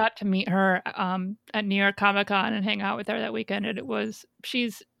got to meet her at New York Comic Con and hang out with her that weekend, and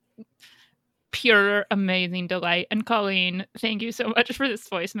she's pure amazing delight. And Colleen, thank you so much for this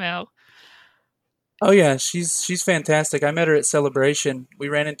voicemail. Oh yeah, she's fantastic. I met her at Celebration. We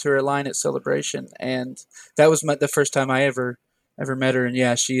ran into her line at Celebration, and that was the first time I ever met her. And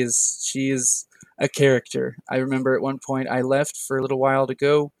yeah, she is a character. I remember at one point I left for a little while to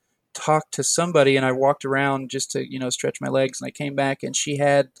go talk to somebody, and I walked around just to stretch my legs, and I came back and she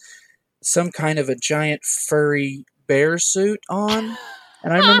had some kind of a giant furry bear suit on,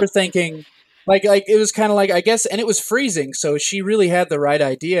 and I remember thinking like it was kind of like, I guess, and it was freezing, so she really had the right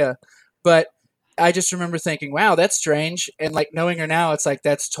idea, but I just remember thinking, wow, that's strange. And like knowing her now, it's like,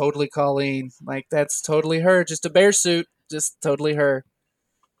 that's totally Colleen. Like, that's totally her. Just a bear suit. Just totally her.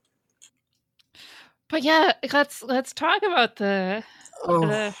 But yeah, let's talk about the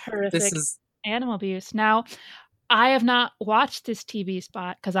horrific animal abuse. Now, I have not watched this TV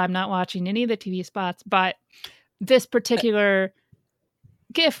spot because I'm not watching any of the TV spots, but this particular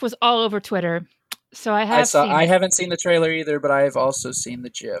GIF was all over Twitter. So I haven't seen the trailer either, but I have also seen the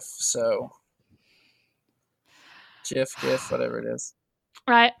GIF. So GIF, whatever it is.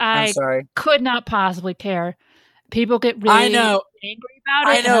 Right, I'm sorry. Could not possibly care. People get really angry about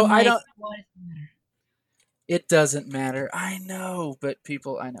it. I don't. It doesn't matter. I know, but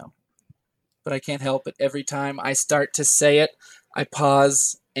I know. But I can't help it. Every time I start to say it, I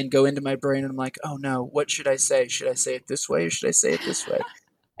pause and go into my brain, and I'm like, oh no, what should I say? Should I say it this way, or should I say it this way?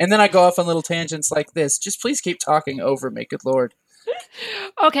 And then I go off on little tangents like this. Just please keep talking over me, good Lord.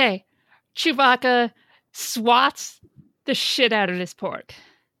 Okay, Chewbacca swats the shit out of this pork.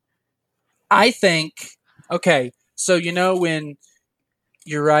 I think, okay, so when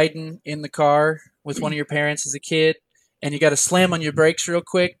you're riding in the car with one of your parents as a kid, and you got to slam on your brakes real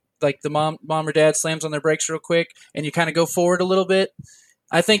quick, like the mom or dad slams on their brakes real quick, and you kind of go forward a little bit.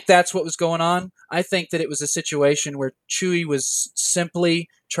 I think that's what was going on. I think that it was a situation where Chewie was simply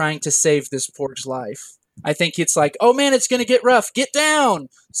trying to save this pork's life. I think it's like, oh man, it's going to get rough. Get down!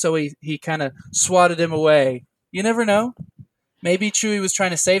 So he kind of swatted him away. You never know. Maybe Chewie was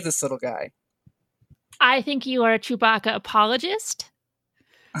trying to save this little guy. I think you are a Chewbacca apologist.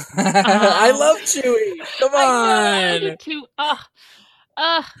 I love Chewie. Come on.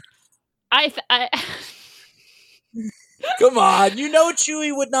 Come on.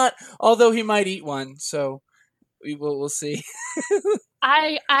 Chewie would not, although he might eat one. So we'll see.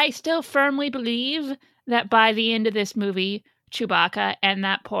 I still firmly believe that by the end of this movie, Chewbacca and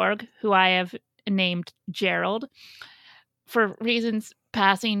that porg, who I have named Gerald, for reasons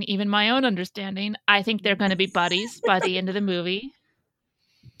passing even my own understanding, I think they're going to be buddies by the end of the movie.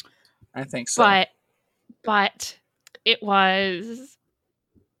 I think so. But it was...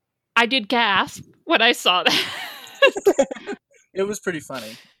 I did gasp when I saw that. It was pretty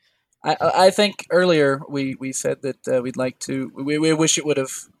funny. I think earlier we said that we'd like to... We wish it would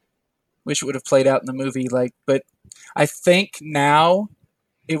have played out in the movie, but I think now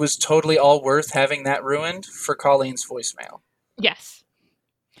it was totally all worth having that ruined for Colleen's voicemail. Yes.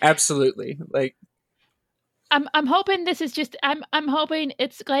 Absolutely. I'm hoping this is just I'm hoping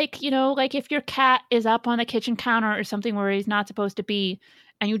it's like if your cat is up on the kitchen counter or something where he's not supposed to be,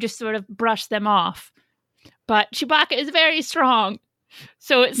 and you just sort of brush them off. But Chewbacca is very strong,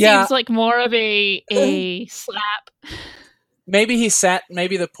 so it seems like more of a slap. Maybe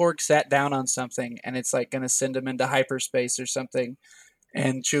the pork sat down on something, and it's like going to send him into hyperspace or something.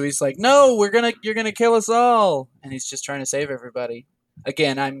 And Chewie's like, "No, you're gonna kill us all," and he's just trying to save everybody.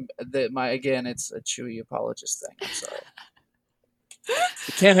 Again, it's a Chewie apologist thing. I'm sorry.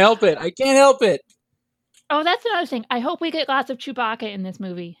 I can't help it. Oh, that's another thing. I hope we get lots of Chewbacca in this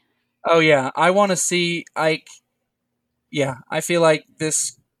movie. Oh yeah, I want to see I feel like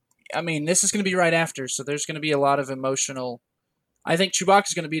this. I mean, this is going to be right after, so there's going to be a lot of emotional. I think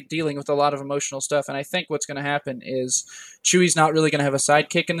Chewbacca's going to be dealing with a lot of emotional stuff, and I think what's going to happen is Chewie's not really going to have a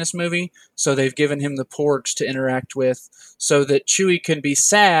sidekick in this movie, so they've given him the porgs to interact with so that Chewie can be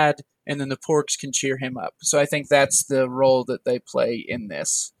sad, and then the porgs can cheer him up. So I think that's the role that they play in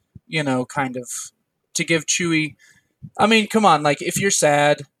this, kind of to give Chewie... I mean, come on, if you're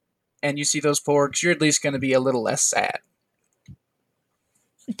sad and you see those porgs, you're at least going to be a little less sad.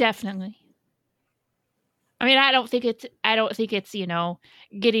 Definitely. I mean, I don't think it's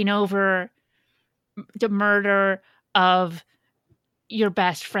getting over the murder of your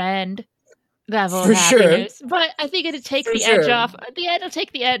best friend level For of sure. happiness. But I think it'd take For the sure. edge off. It'll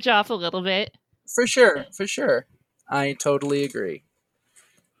take the edge off a little bit. For sure. I totally agree.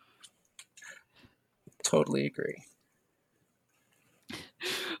 Totally agree.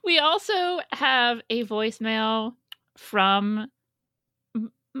 We also have a voicemail from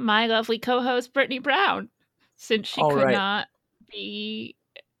my lovely co-host Brittany Brown, since she could not be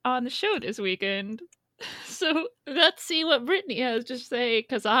on the show this weekend. So let's see what Brittany has to say,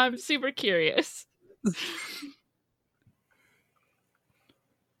 because I'm super curious.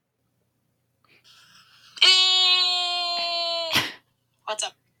 What's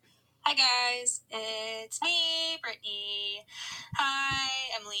up? Hi guys, it's me, Brittany. Hi,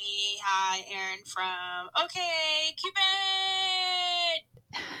 Emily. Hi, Aaron from OK Cupid.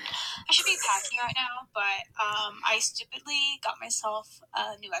 I should be packing right now, but I stupidly got myself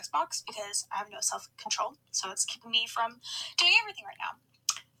a new Xbox because I have no self-control, so it's keeping me from doing everything right now.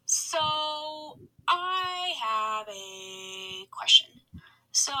 So I have a question.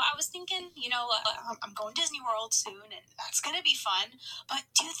 So I was thinking, I'm going Disney World soon, and that's gonna be fun. But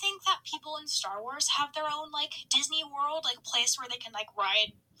do you think that people in Star Wars have their own Disney World, place where they can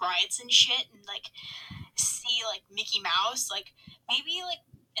ride rides and shit, and see Mickey Mouse? Maybe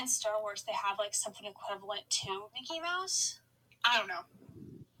in Star Wars they have something equivalent to Mickey Mouse? I don't know.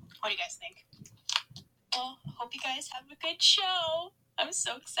 What do you guys think? Well, hope you guys have a good show. I'm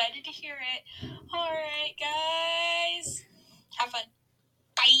so excited to hear it. All right, guys. Have fun.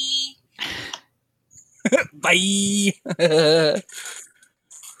 Bye. Bye.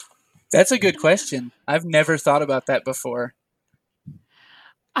 That's a good question. I've never thought about that before.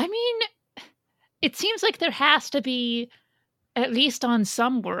 I mean, it seems like there has to be, at least on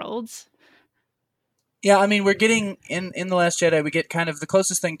some worlds. Yeah, I mean, we're getting, in The Last Jedi, we get kind of, the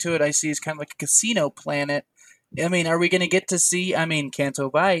closest thing to it I see is kind of like a casino planet. I mean, are we going to get to see, Canto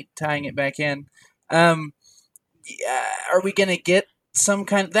Bight, tying it back in, are we going to get some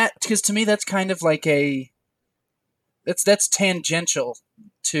kind of that? Because to me, that's kind of like that's tangential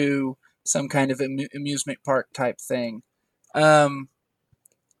to some kind of amusement park type thing. I'm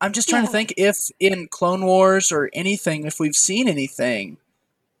just trying to think if in Clone Wars or anything, if we've seen anything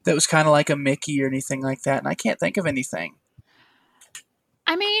that was kind of like a Mickey or anything like that, and I can't think of anything.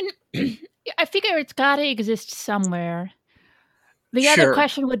 I mean, I figure it's got to exist somewhere. The other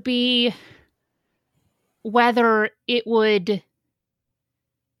question would be whether it would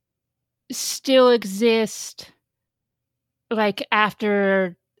still exist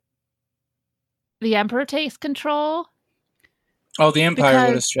after the Emperor takes control. Oh, the Empire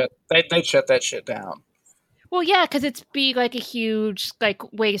would have shut. They'd shut that shit down. Well, yeah, because it's be a huge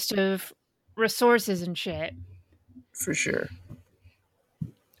waste of resources and shit. For sure.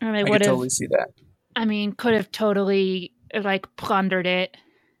 I could totally see that. I mean, could have totally plundered it.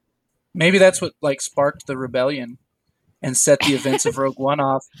 Maybe that's what sparked the rebellion and set the events of Rogue One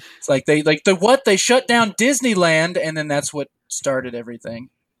off. It's they shut down Disneyland, and then that's what started everything.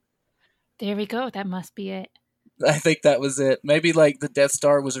 There we go. That must be it. I think that was it. Maybe the Death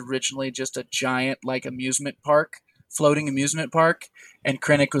Star was originally just a giant amusement park, floating amusement park, and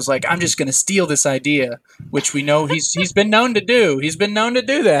Krennic was like, "I'm just going to steal this idea," which we know he's been known to do. He's been known to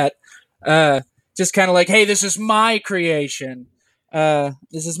do that. Just kind of "Hey, this is my creation.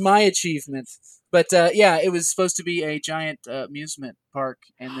 This is my achievement." But yeah, it was supposed to be a giant amusement park,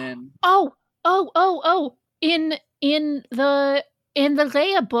 and then in the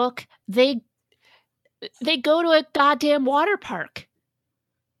Leia book, they go to a goddamn water park.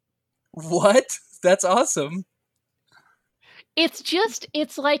 What? That's awesome. It's just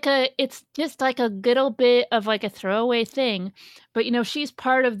like a little bit of a throwaway thing, but she's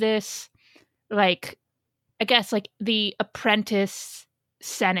part of this I guess the apprentice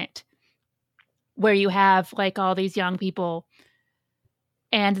senate, where you have all these young people,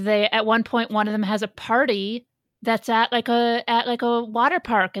 and they at one point one of them has a party that's at a water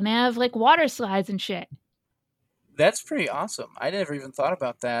park, and they have water slides and shit. That's pretty awesome. I never even thought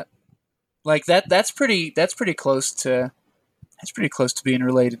about that. That's pretty close to being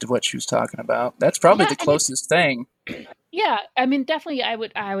related to what she was talking about. That's probably the closest thing. Yeah, I mean, definitely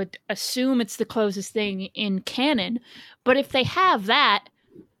I would assume it's the closest thing in canon, but if they have that,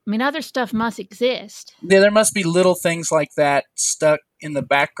 I mean, other stuff must exist. Yeah, there must be little things like that stuck in the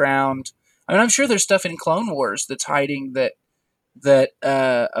background. I mean, I'm sure there's stuff in Clone Wars that's hiding that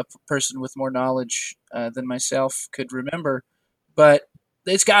a person with more knowledge than myself could remember, but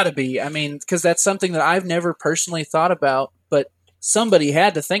it's got to be. I mean, because that's something that I've never personally thought about, but somebody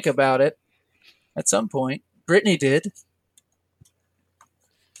had to think about it at some point. Brittany did.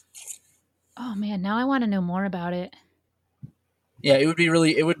 Oh man, now I want to know more about it. Yeah, it would be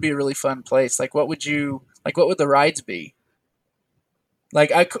a really fun place. Like, what would the rides be?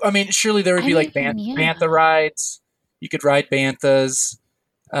 Like, I mean, surely there would be like Yeah. bantha rides. You could ride banthas.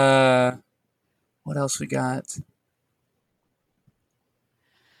 What else we got?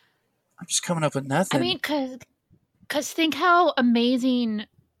 I'm just coming up with nothing. I mean, cause think how amazing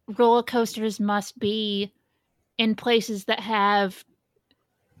roller coasters must be in places that have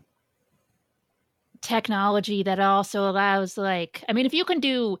technology that also allows, like, I mean, if you can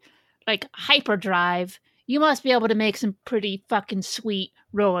do like hyperdrive, you must be able to make some pretty fucking sweet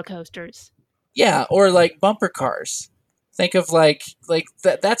roller coasters. Yeah, or like bumper cars. Think of like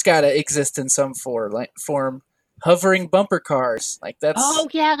that's got to exist in some form. Hovering bumper cars, like that's. Oh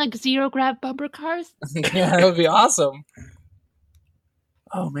yeah, like zero grav bumper cars. Yeah, that would be awesome.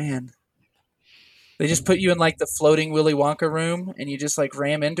 Oh man, they just put you in like the floating Willy Wonka room, and you just like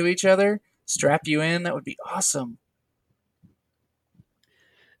ram into each other, strap you in. That would be awesome.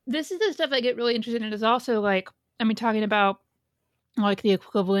 This is the stuff I get really interested in. Is also like, I mean, talking about like the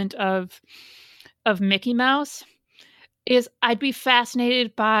equivalent of Mickey Mouse. Is I'd be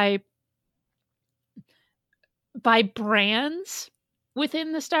fascinated by brands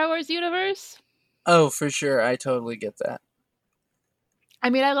within the Star Wars universe. Oh, for sure. I totally get that.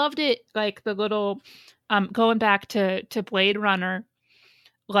 I mean, I loved it, like the little going back to Blade Runner,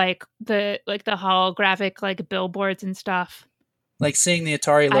 like the holographic like billboards and stuff. Like seeing the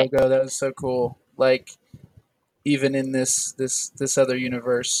Atari logo, that was so cool. Like even in this other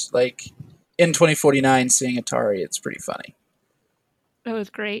universe, like in 2049 seeing Atari, it's pretty funny. That was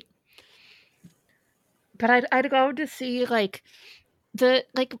great. But I'd go to see like the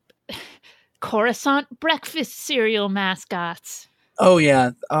Coruscant breakfast cereal mascots. Oh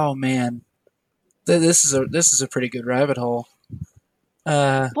yeah. Oh man. This is a pretty good rabbit hole.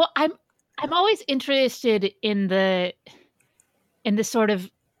 Well, I'm always interested in the sort of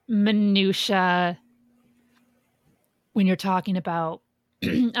minutia when you're talking about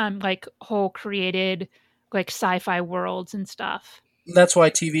like whole created like sci-fi worlds and stuff. That's why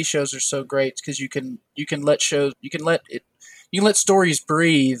TV shows are so great, because you can let stories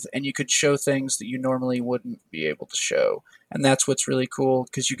breathe, and you could show things that you normally wouldn't be able to show. And that's what's really cool,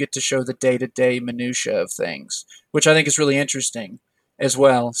 because you get to show the day-to-day minutia of things, which I think is really interesting as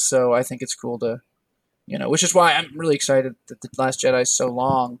well. So I think it's cool to, which is why I'm really excited that The Last Jedi is so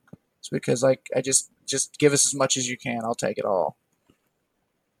long. It's because like I just give us as much as you can. I'll take it all.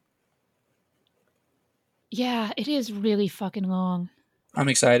 Yeah, it is really fucking long. I'm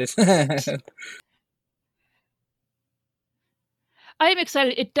excited. I am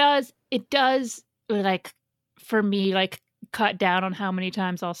excited. It does like for me like cut down on how many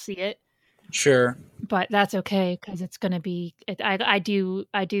times I'll see it. Sure. But that's okay, because it's going to be I do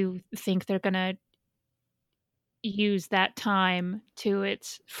think they're going to use that time to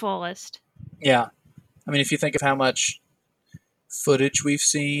its fullest. Yeah. I mean, if you think of how much footage we've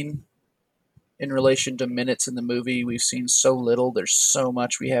seen in relation to minutes in the movie, we've seen so little. There's so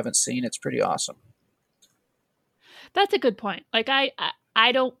much we haven't seen. It's pretty awesome. That's a good point. Like I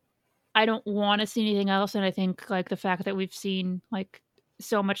don't want to see anything else, and I think like the fact that we've seen like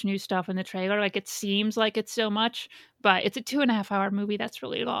so much new stuff in the trailer, like it seems like it's so much, but it's a 2.5 hour movie. That's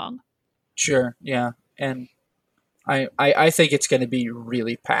really long. Sure. Yeah. And I think it's going to be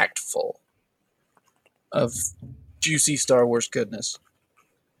really packed full of juicy Star Wars goodness.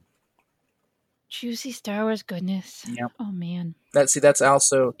 Juicy Star Wars goodness. Yep. Oh man. That's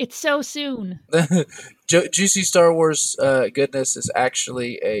also. It's so soon. Juicy Star Wars goodness is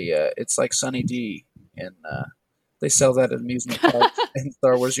actually it's like Sunny D, and they sell that at amusement parks in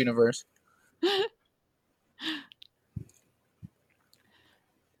Star Wars universe.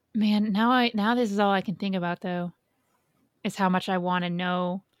 Man, now this is all I can think about though, is how much I want to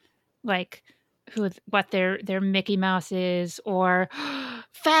know, like what their Mickey Mouse is, or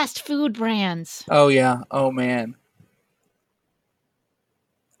fast food brands. Oh yeah. Oh man.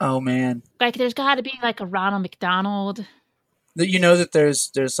 Like there's got to be like a Ronald McDonald. You know that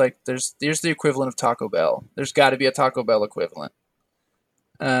there's the equivalent of Taco Bell. There's got to be a Taco Bell equivalent.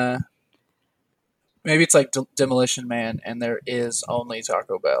 Maybe it's like Demolition Man, and there is only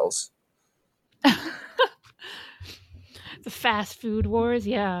Taco Bells. The fast food wars,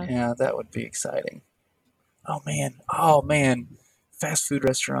 yeah. Yeah, that would be exciting. Oh man, fast food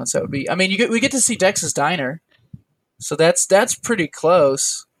restaurants. That would be. I mean, we get to see Dex's Diner, so that's pretty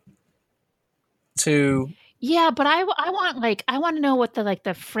close to. Yeah, but I want to know what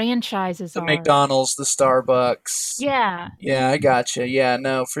the franchises are. The McDonald's, the Starbucks. Yeah. Yeah, I gotcha. Yeah,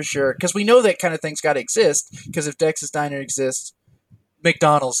 no, for sure. Because we know that kind of thing's got to exist. Because if Dex's Diner exists,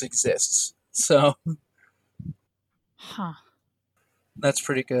 McDonald's exists. So. Huh. That's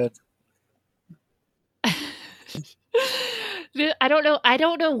pretty good. I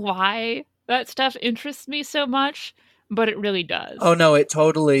don't know why that stuff interests me so much, but it really does. Oh no, it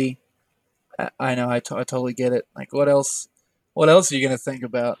totally. I know. I totally get it. Like, what else? What else are you gonna think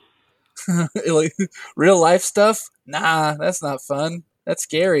about? Like, real life stuff? Nah, that's not fun. That's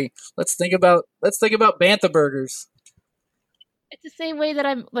scary. Let's think about bantha burgers. It's the same way that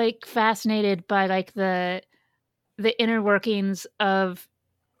I'm like fascinated by like the inner workings of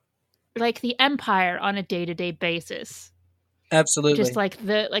like the empire on a day-to-day basis. Absolutely. Just like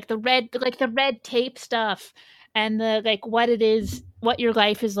the red tape stuff and the like what it is, what your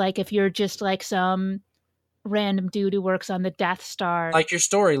life is like if you're just like some random dude who works on the Death Star. Like your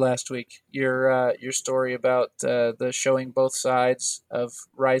story last week, your story about the showing both sides of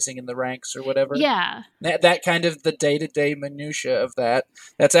rising in the ranks or whatever. Yeah. That kind of the day-to-day minutia of that.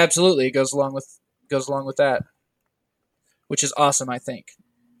 That's absolutely goes along with that. Which is awesome, I think.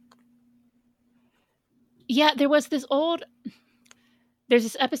 Yeah, there's this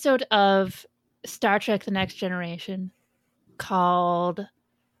episode of Star Trek The Next Generation called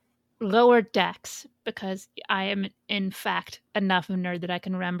Lower Decks, because I am in fact enough of a nerd that I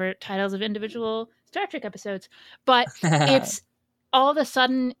can remember titles of individual Star Trek episodes. But it's all of a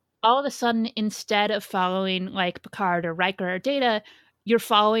sudden, instead of following like Picard or Riker or Data, you're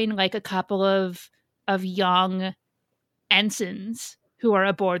following like a couple of young ensigns who are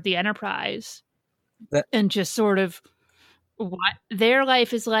aboard the Enterprise. And just sort of what their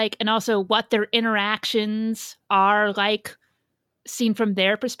life is like, and also what their interactions are like, seen from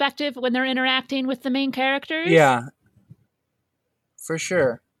their perspective when they're interacting with the main characters. Yeah, for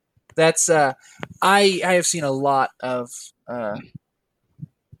sure. That's I have seen a lot of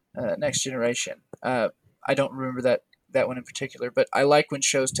Next Generation. I don't remember that one in particular, but I like when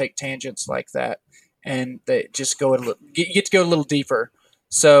shows take tangents like that and they just go you get to go a little deeper.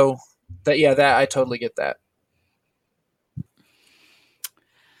 So that I totally get that.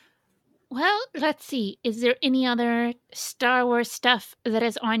 Well, let's see. Is there any other Star Wars stuff that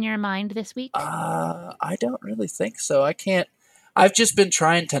is on your mind this week? I don't really think so. I can't. I've just been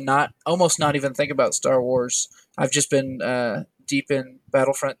trying to almost not even think about Star Wars. I've just been deep in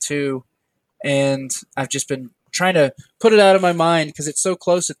Battlefront 2, and I've just been trying to put it out of my mind because it's so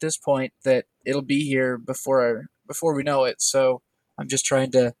close at this point that it'll be here before we know it. So I'm just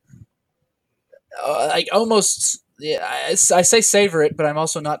trying to like almost. Yeah, I say savor it, but I'm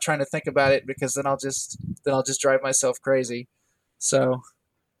also not trying to think about it because then I'll just drive myself crazy. So,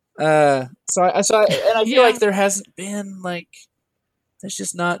 I feel like there hasn't been like there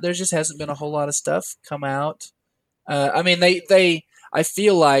just hasn't been a whole lot of stuff come out. I mean, I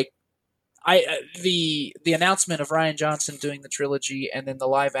feel like the announcement of Rian Johnson doing the trilogy and then the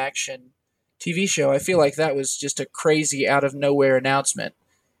live action TV show. I feel like that was just a crazy out of nowhere announcement.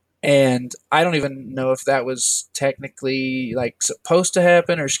 And I don't even know if that was technically like supposed to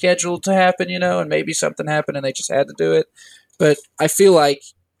happen or scheduled to happen, and maybe something happened and they just had to do it. But I feel like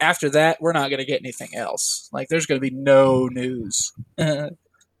after that, we're not going to get anything else. Like there's going to be no news.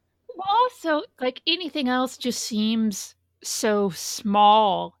 Also, like anything else just seems so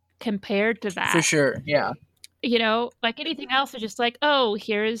small compared to that. For sure, yeah. Like anything else is just like, oh,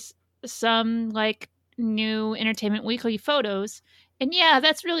 here's some like new Entertainment Weekly photos. And yeah,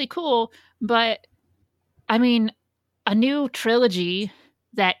 that's really cool, but I mean, a new trilogy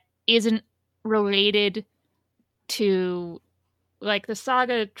that isn't related to like the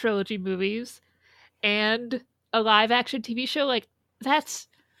Saga trilogy movies and a live action TV show, like that's,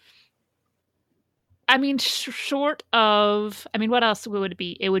 I mean, short of, I mean, what else would it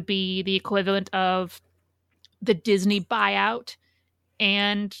be? It would be the equivalent of the Disney buyout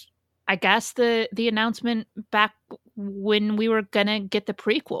and I guess the announcement back when we were gonna get the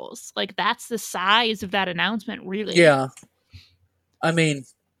prequels. Like that's the size of that announcement, really. Yeah. I mean,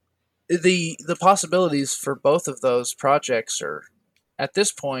 the possibilities for both of those projects are at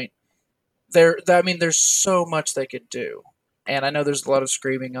this point there's so much they could do. And I know there's a lot of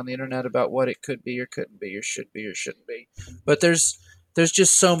screaming on the internet about what it could be or couldn't be or should be or shouldn't be. But there's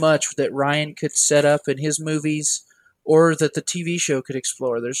just so much that Rian could set up in his movies or that the TV show could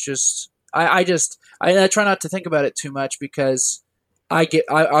explore. There's just I try not to think about it too much because I'll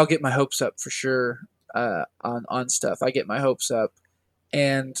get my hopes up for sure on stuff. I get my hopes up,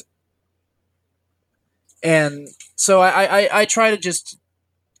 and so I try to just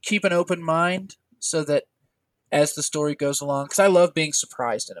keep an open mind so that as the story goes along, because I love being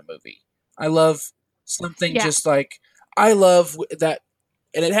surprised in a movie. I love something just like I love that.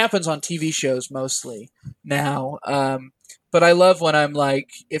 And it happens on TV shows mostly now. But I love when I'm like,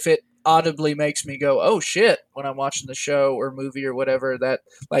 if audibly makes me go, oh shit, when I'm watching the show or movie or whatever. That,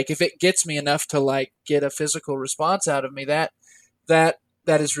 like, if it gets me enough to like get a physical response out of me, that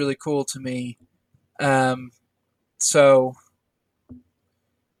is really cool to me. So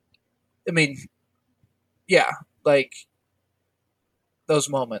I mean, yeah, like those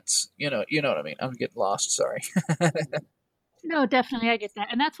moments, you know what I mean. I'm getting lost, sorry. No, definitely, I get that,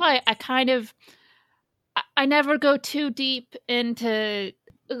 and that's why I never go too deep into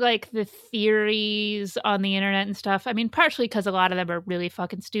like the theories on the internet and stuff. I mean, partially because a lot of them are really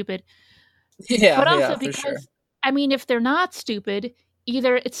fucking stupid, but also For sure. because I mean, if they're not stupid,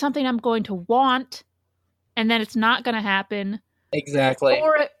 either it's something I'm going to want, and then it's not going to happen, Exactly.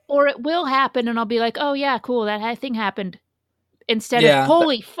 or it will happen, and I'll be like, oh yeah, cool, that thing happened, instead of Yeah,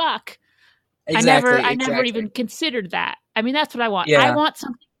 holy fuck. exactly. I never even considered that. I mean, that's what I want. I Yeah, want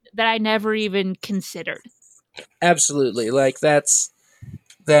something that I never even considered. absolutely. Like that's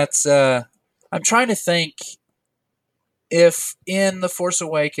I'm trying to think if in The Force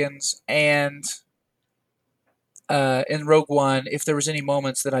Awakens and in Rogue One, if there was any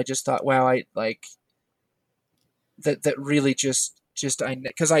moments that I just thought, wow, I like that really just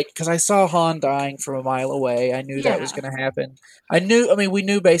because I saw Han dying from a mile away. I knew that was going to happen. I mean, we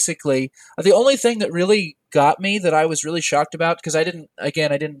knew basically. The only thing that really got me, that I was really shocked about, because I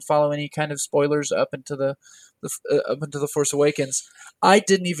didn't follow any kind of spoilers up into the Force Awakens. I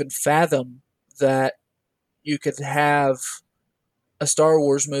didn't even fathom that you could have a Star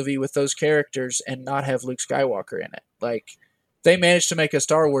Wars movie with those characters and not have Luke Skywalker in it. Like, they managed to make a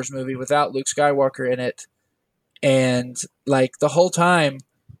Star Wars movie without Luke Skywalker in it, and like the whole time,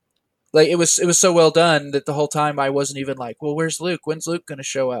 like it was so well done that the whole time I wasn't even like, well, where's Luke? When's Luke going to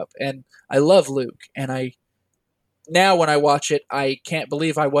show up? And I love Luke, and now when I watch it, I can't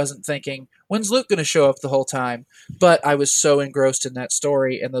believe I wasn't thinking, when's Luke going to show up the whole time? But I was so engrossed in that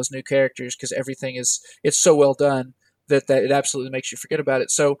story and those new characters, because it's so well done that it absolutely makes you forget about it.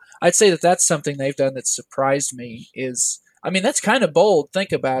 So I'd say that that's something they've done that surprised me. I mean, that's kind of bold.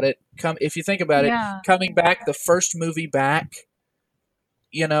 Think about it. If you think about it, coming back, the first movie back,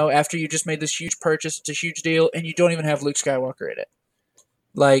 after you just made this huge purchase, it's a huge deal, and you don't even have Luke Skywalker in it.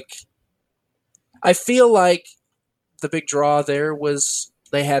 Like, I feel like the big draw there was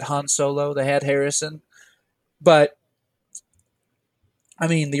they had Han Solo, they had Harrison, but I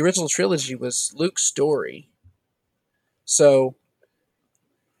mean, the original trilogy was Luke's story. So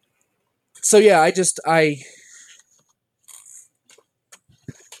yeah,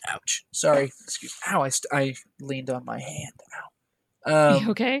 ouch. Sorry. Excuse me. Ow, I leaned on my hand. Ow.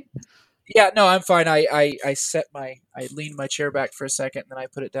 You okay? Yeah, no, I'm fine. I leaned my chair back for a second, and then I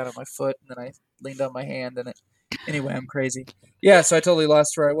put it down on my foot, and then I leaned on my hand, and anyway, I'm crazy. Yeah, so I totally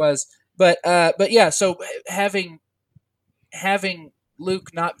lost where I was. But yeah, so having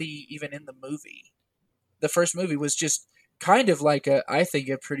Luke not be even in the movie, the first movie, was just kind of like I think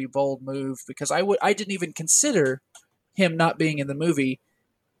a pretty bold move, because I didn't even consider him not being in the movie,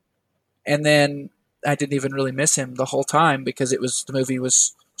 and then I didn't even really miss him the whole time because the movie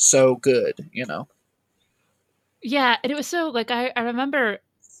was so good, Yeah, and it was so like I remember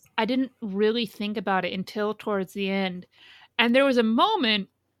I didn't really think about it until towards the end, and there was a moment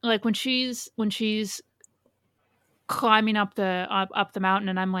like when she's climbing up the mountain,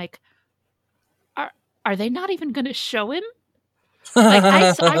 and I'm like, are they not even going to show him? Like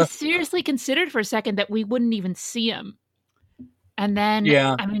I seriously considered for a second that we wouldn't even see him. And then,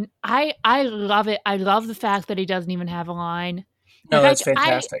 yeah. I mean, I love it. I love the fact that he doesn't even have a line. No, that's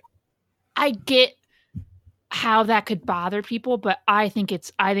fantastic. I get how that could bother people, but I think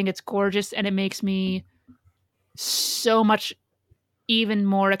it's gorgeous, and it makes me so much even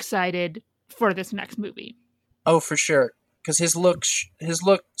more excited for this next movie. Oh, for sure. Because his look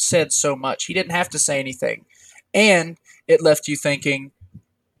said so much. He didn't have to say anything. And it left you thinking,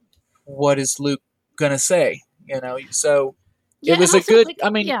 what is Luke going to say? So it was a good,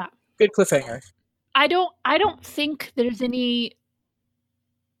 good cliffhanger. I don't think there's any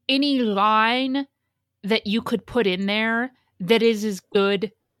line that you could put in there that is as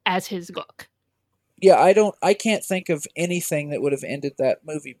good as his look. Yeah, I can't think of anything that would have ended that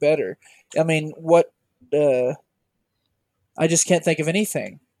movie better. I mean, I just can't think of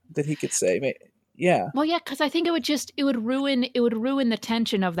anything that he could say. Yeah. Well, yeah, because I think it would ruin the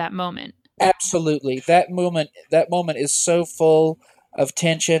tension of that moment. Absolutely. That moment is so full of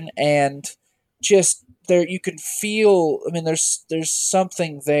tension, and just there you can feel, I mean, there's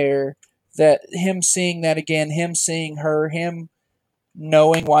something there, that him seeing that again, him seeing her, him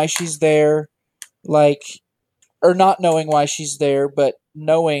knowing why she's there, or not knowing why she's there, but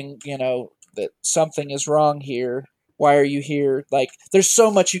knowing, that something is wrong here why are you here? Like, there's so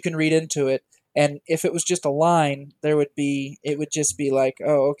much you can read into it. And if it was just a line, it would just be like,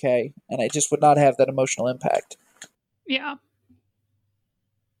 oh, okay. And it just would not have that emotional impact. Yeah.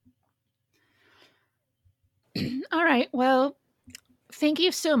 All right. Well, thank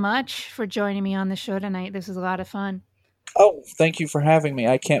you so much for joining me on the show tonight. This was a lot of fun. Oh, thank you for having me.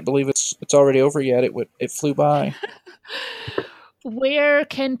 I can't believe it's already over yet. It flew by. Where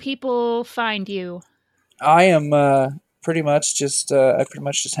can people find you? I am pretty much just I pretty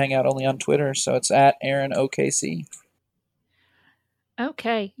much just hang out only on Twitter, so it's at Aaron OKC.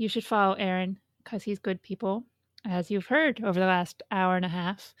 Okay, you should follow Aaron because he's good people, as you've heard over the last hour and a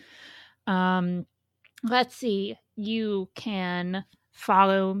half. Let's see. You can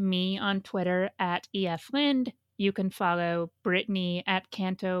follow me on Twitter at EFLind. You can follow Brittany at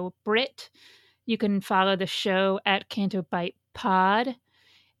Canto Brit. You can follow the show at Canto Bite Pod.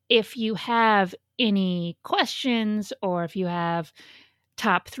 If you have any questions or if you have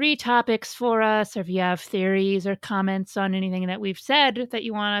top 3 topics for us, or if you have theories or comments on anything that we've said that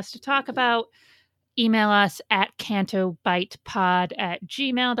you want us to talk about, email us at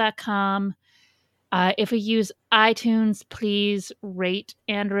cantobitepod@gmail.com. If we use iTunes, please rate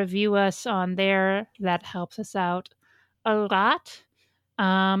and review us on there. That helps us out a lot.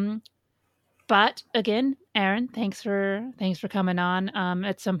 But again, Aaron, thanks for coming on.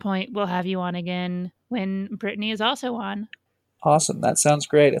 At some point, we'll have you on again when Brittany is also on. Awesome. That sounds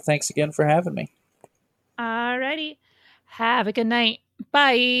great. Thanks again for having me. Alrighty. Have a good night.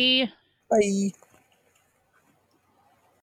 Bye. Bye.